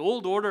 The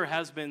old order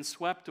has been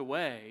swept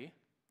away,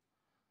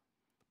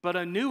 but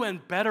a new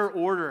and better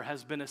order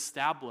has been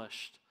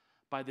established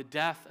by the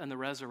death and the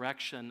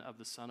resurrection of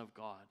the Son of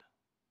God.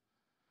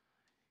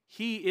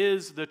 He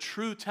is the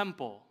true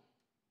temple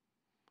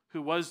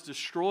who was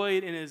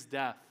destroyed in his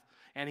death,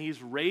 and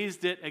he's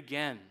raised it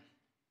again,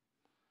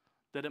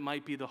 that it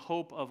might be the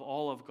hope of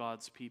all of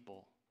God's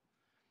people.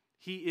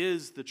 He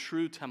is the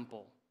true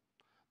temple,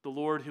 the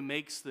Lord who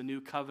makes the new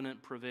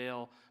covenant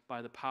prevail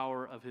by the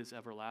power of his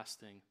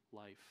everlasting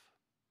life.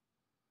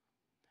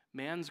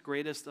 Man's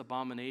greatest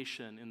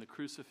abomination in the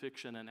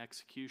crucifixion and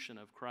execution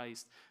of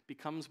Christ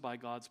becomes, by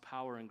God's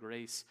power and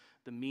grace,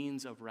 the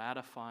means of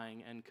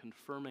ratifying and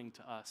confirming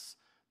to us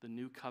the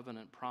new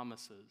covenant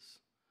promises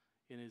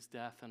in his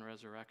death and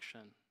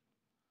resurrection.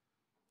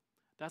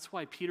 That's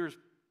why Peter's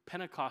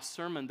Pentecost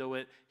sermon, though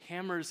it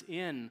hammers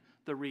in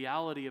the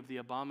reality of the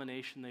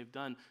abomination they've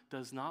done,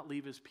 does not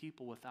leave his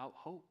people without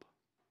hope.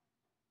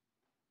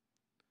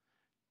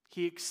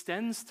 He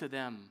extends to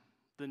them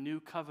the new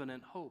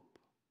covenant hope.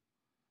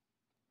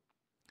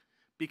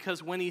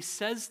 Because when he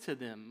says to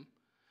them,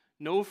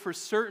 know for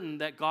certain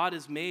that God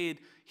has made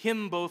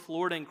him both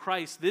Lord and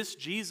Christ, this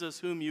Jesus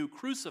whom you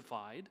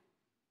crucified,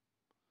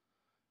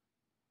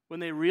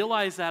 when they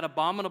realize that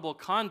abominable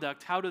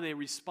conduct, how do they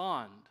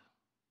respond?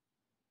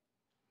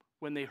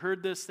 When they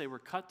heard this, they were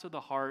cut to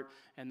the heart,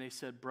 and they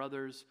said,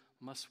 brothers,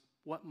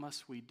 what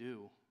must we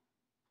do?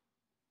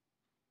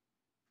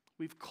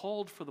 We've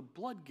called for the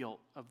blood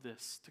guilt of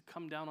this to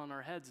come down on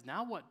our heads.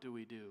 Now what do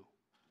we do?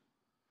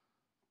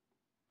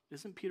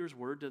 Isn't Peter's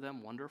word to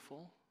them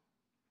wonderful?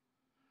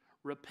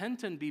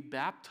 Repent and be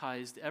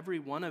baptized, every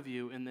one of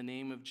you, in the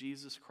name of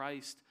Jesus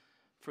Christ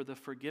for the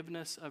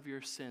forgiveness of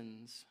your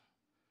sins,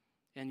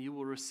 and you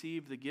will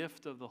receive the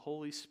gift of the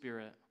Holy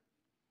Spirit,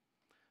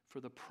 for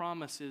the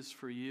promise is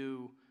for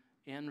you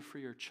and for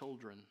your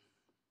children.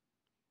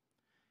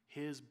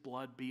 His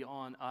blood be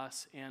on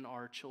us and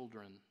our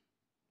children.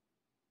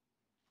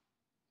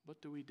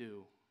 What do we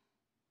do?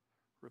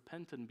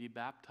 Repent and be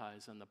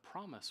baptized, and the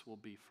promise will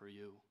be for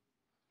you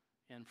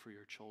and for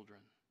your children.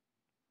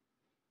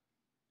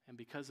 And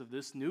because of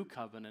this new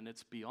covenant,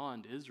 it's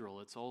beyond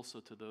Israel. It's also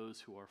to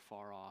those who are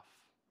far off.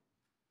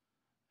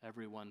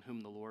 Everyone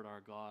whom the Lord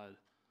our God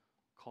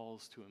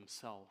calls to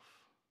himself.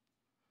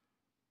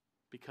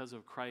 Because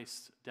of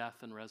Christ's death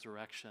and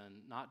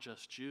resurrection, not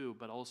just Jew,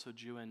 but also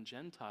Jew and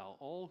Gentile,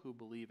 all who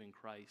believe in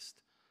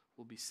Christ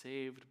will be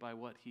saved by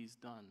what he's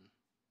done.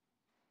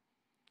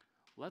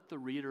 Let the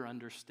reader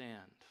understand.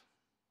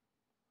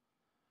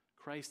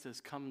 Christ has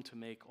come to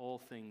make all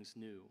things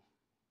new.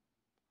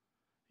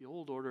 The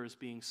old order is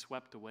being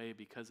swept away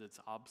because it's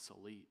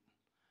obsolete.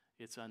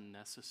 It's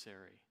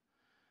unnecessary.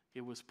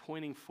 It was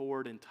pointing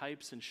forward in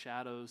types and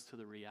shadows to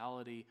the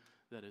reality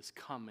that has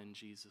come in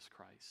Jesus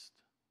Christ.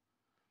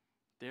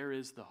 There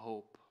is the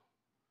hope.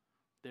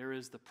 There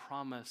is the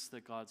promise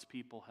that God's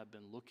people have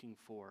been looking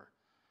for.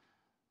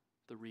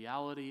 The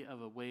reality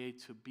of a way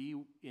to be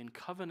in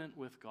covenant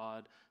with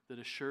God that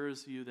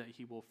assures you that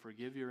he will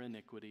forgive your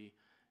iniquity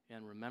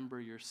and remember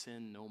your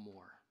sin no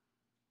more.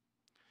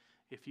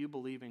 If you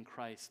believe in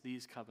Christ,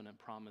 these covenant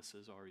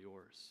promises are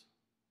yours.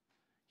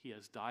 He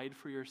has died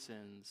for your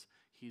sins.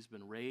 He's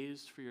been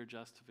raised for your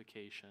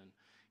justification.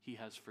 He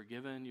has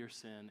forgiven your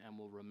sin and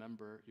will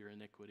remember your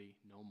iniquity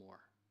no more.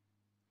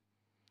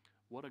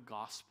 What a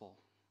gospel.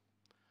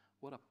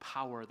 What a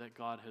power that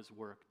God has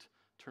worked,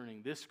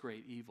 turning this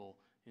great evil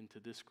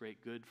into this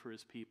great good for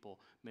his people.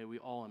 May we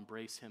all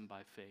embrace him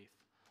by faith.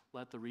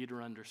 Let the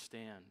reader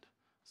understand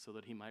so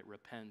that he might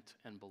repent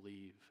and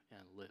believe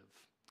and live.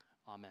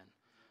 Amen.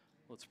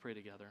 Let's pray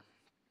together.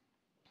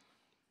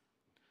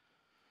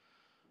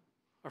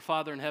 Our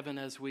Father in heaven,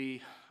 as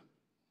we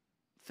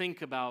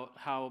think about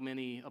how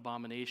many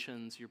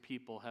abominations your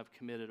people have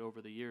committed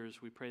over the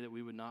years, we pray that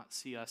we would not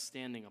see us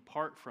standing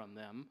apart from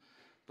them,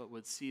 but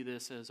would see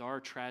this as our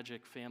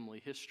tragic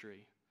family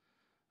history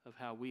of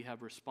how we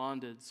have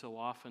responded so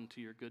often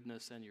to your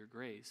goodness and your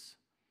grace.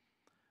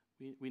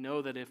 We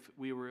know that if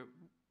we were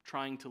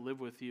trying to live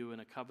with you in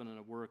a covenant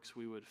of works,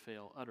 we would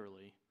fail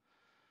utterly.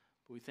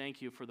 But we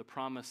thank you for the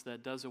promise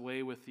that does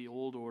away with the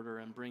old order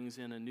and brings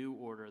in a new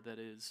order that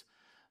is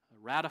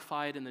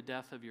ratified in the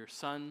death of your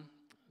Son,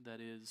 that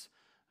is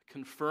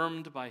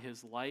confirmed by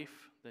his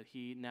life, that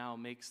he now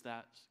makes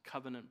that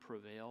covenant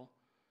prevail,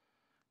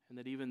 and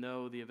that even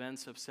though the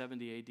events of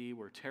 70 AD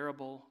were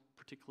terrible,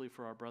 particularly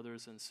for our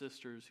brothers and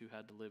sisters who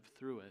had to live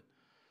through it,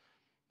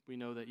 we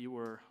know that you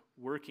were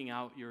working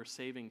out your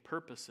saving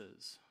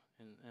purposes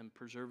and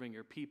preserving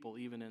your people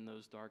even in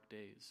those dark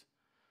days.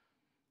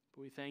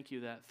 But we thank you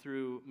that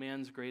through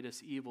man's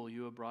greatest evil,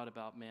 you have brought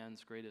about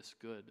man's greatest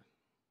good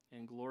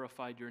and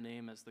glorified your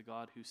name as the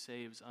God who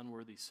saves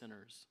unworthy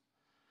sinners.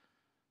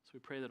 So we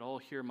pray that all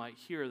here might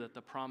hear that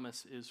the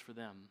promise is for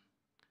them,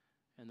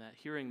 and that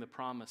hearing the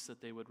promise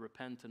that they would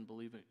repent and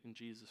believe in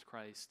Jesus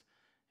Christ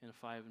and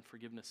find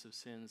forgiveness of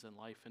sins and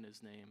life in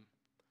his name.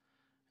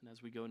 And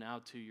as we go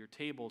now to your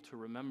table to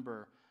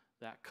remember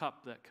that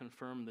cup that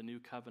confirmed the new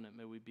covenant,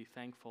 may we be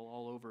thankful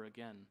all over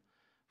again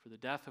for the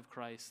death of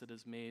Christ that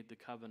has made the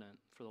covenant,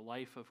 for the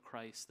life of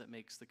Christ that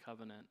makes the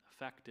covenant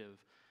effective,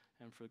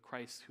 and for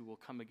Christ who will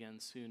come again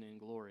soon in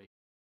glory.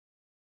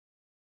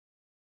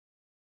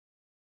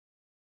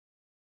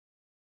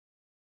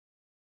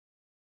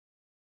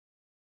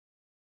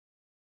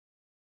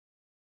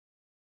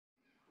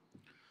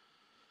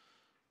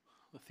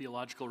 The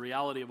theological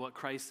reality of what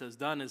Christ has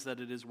done is that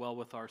it is well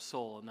with our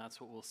soul, and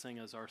that's what we'll sing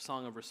as our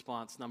song of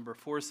response, number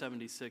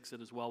 476,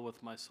 It Is Well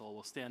With My Soul.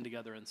 We'll stand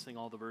together and sing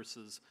all the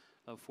verses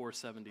of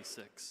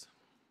 476.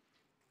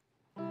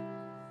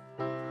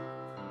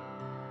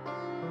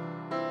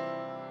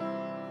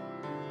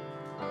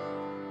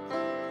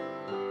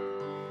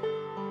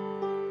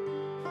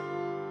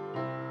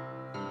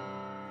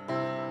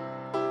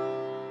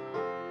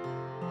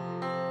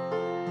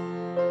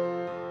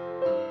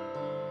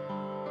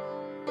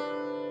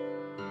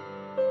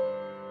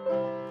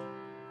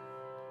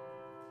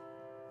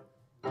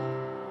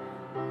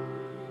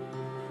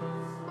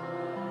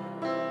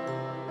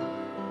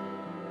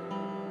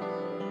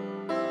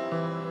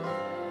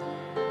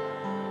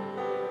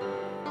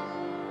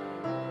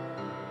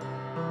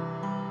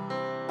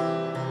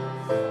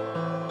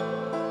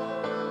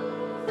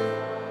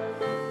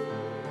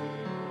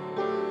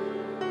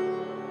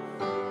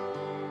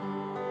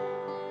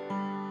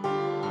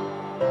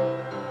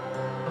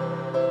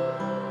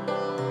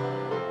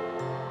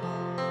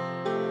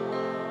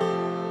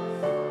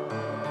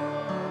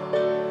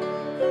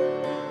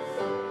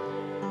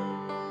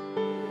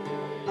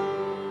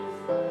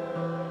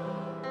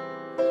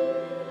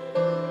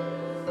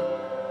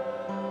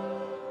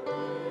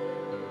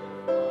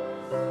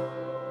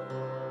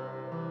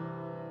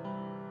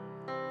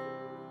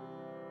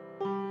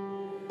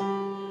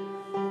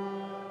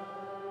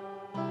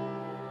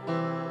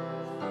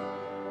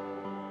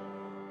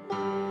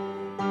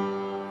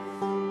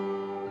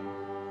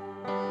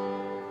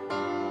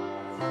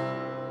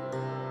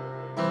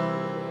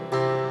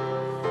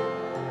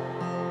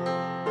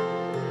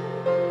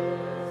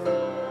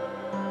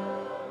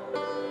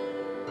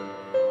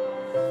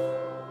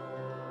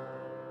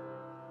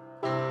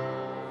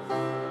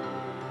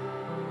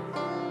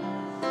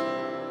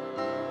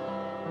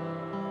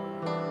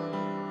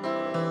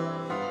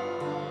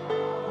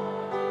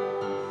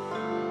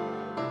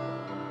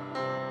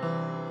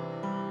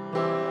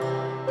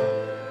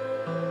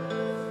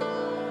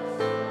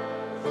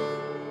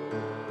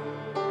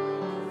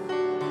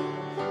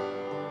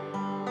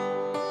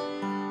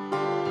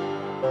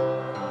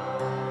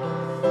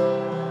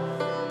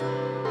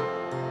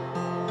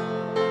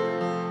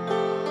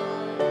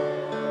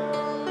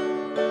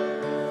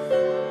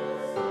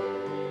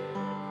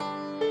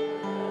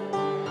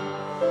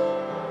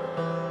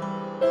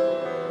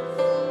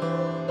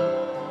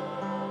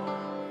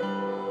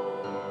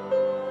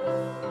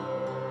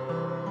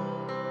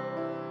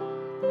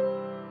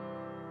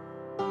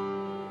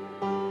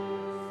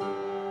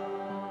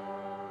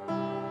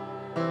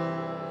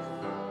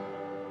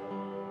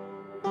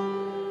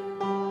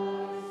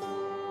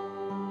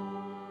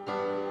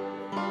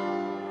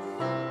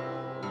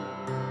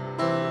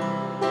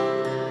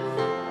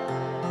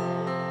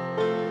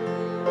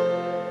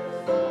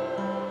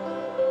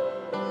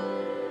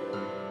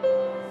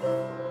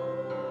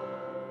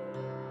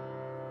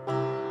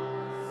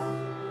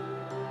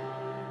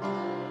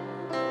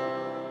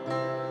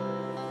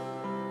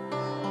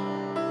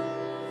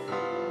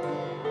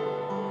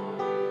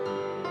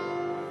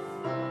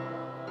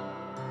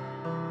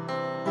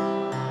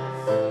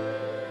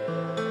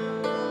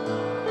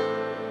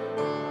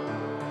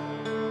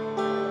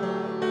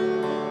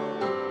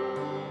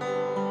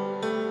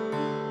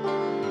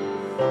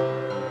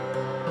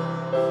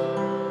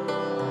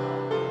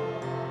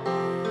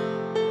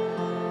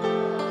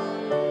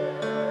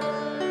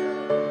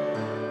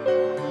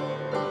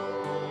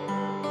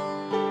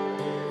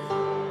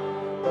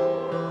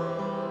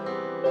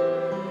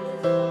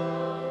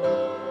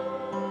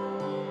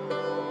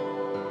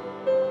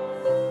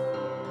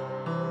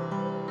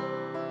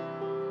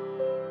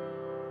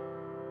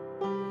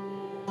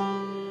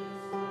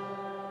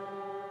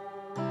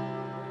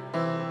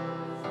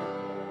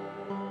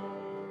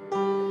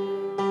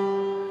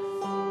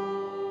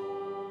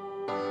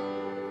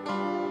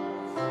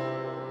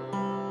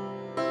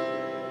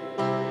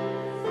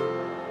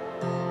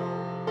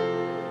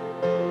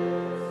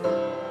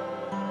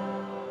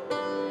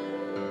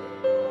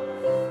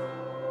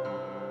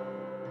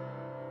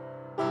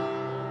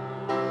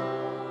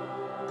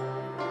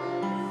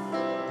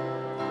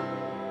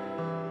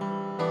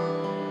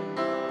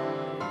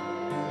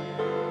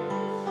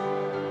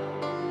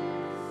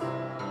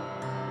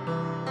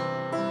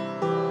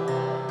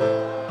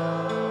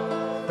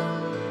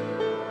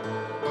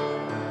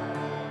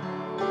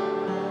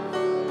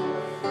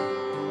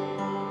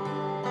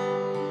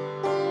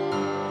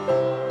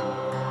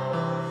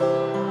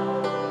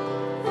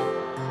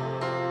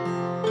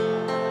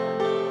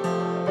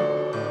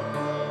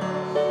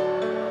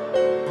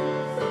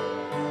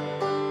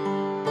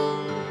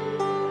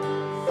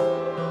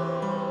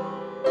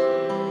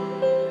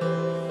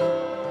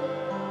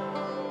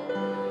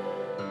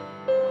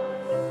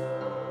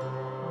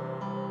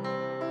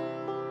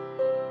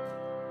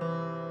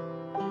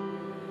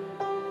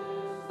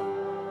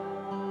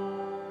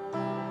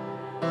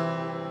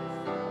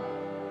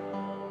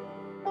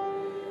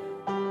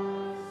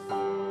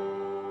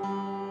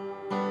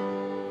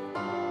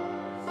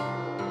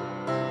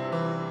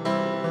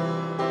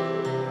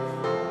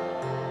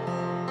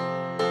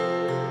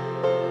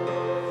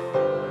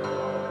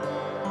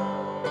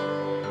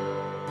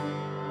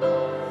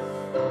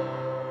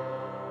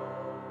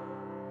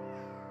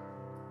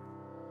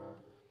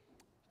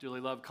 Dearly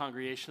loved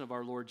congregation of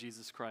our Lord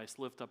Jesus Christ,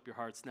 lift up your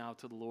hearts now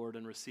to the Lord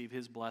and receive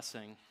his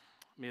blessing.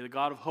 May the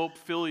God of hope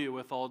fill you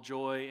with all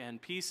joy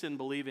and peace in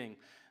believing,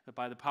 that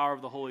by the power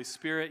of the Holy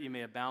Spirit you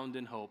may abound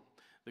in hope.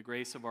 The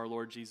grace of our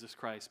Lord Jesus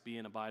Christ be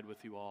and abide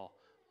with you all.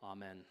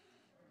 Amen.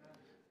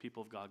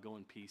 People of God, go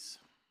in peace.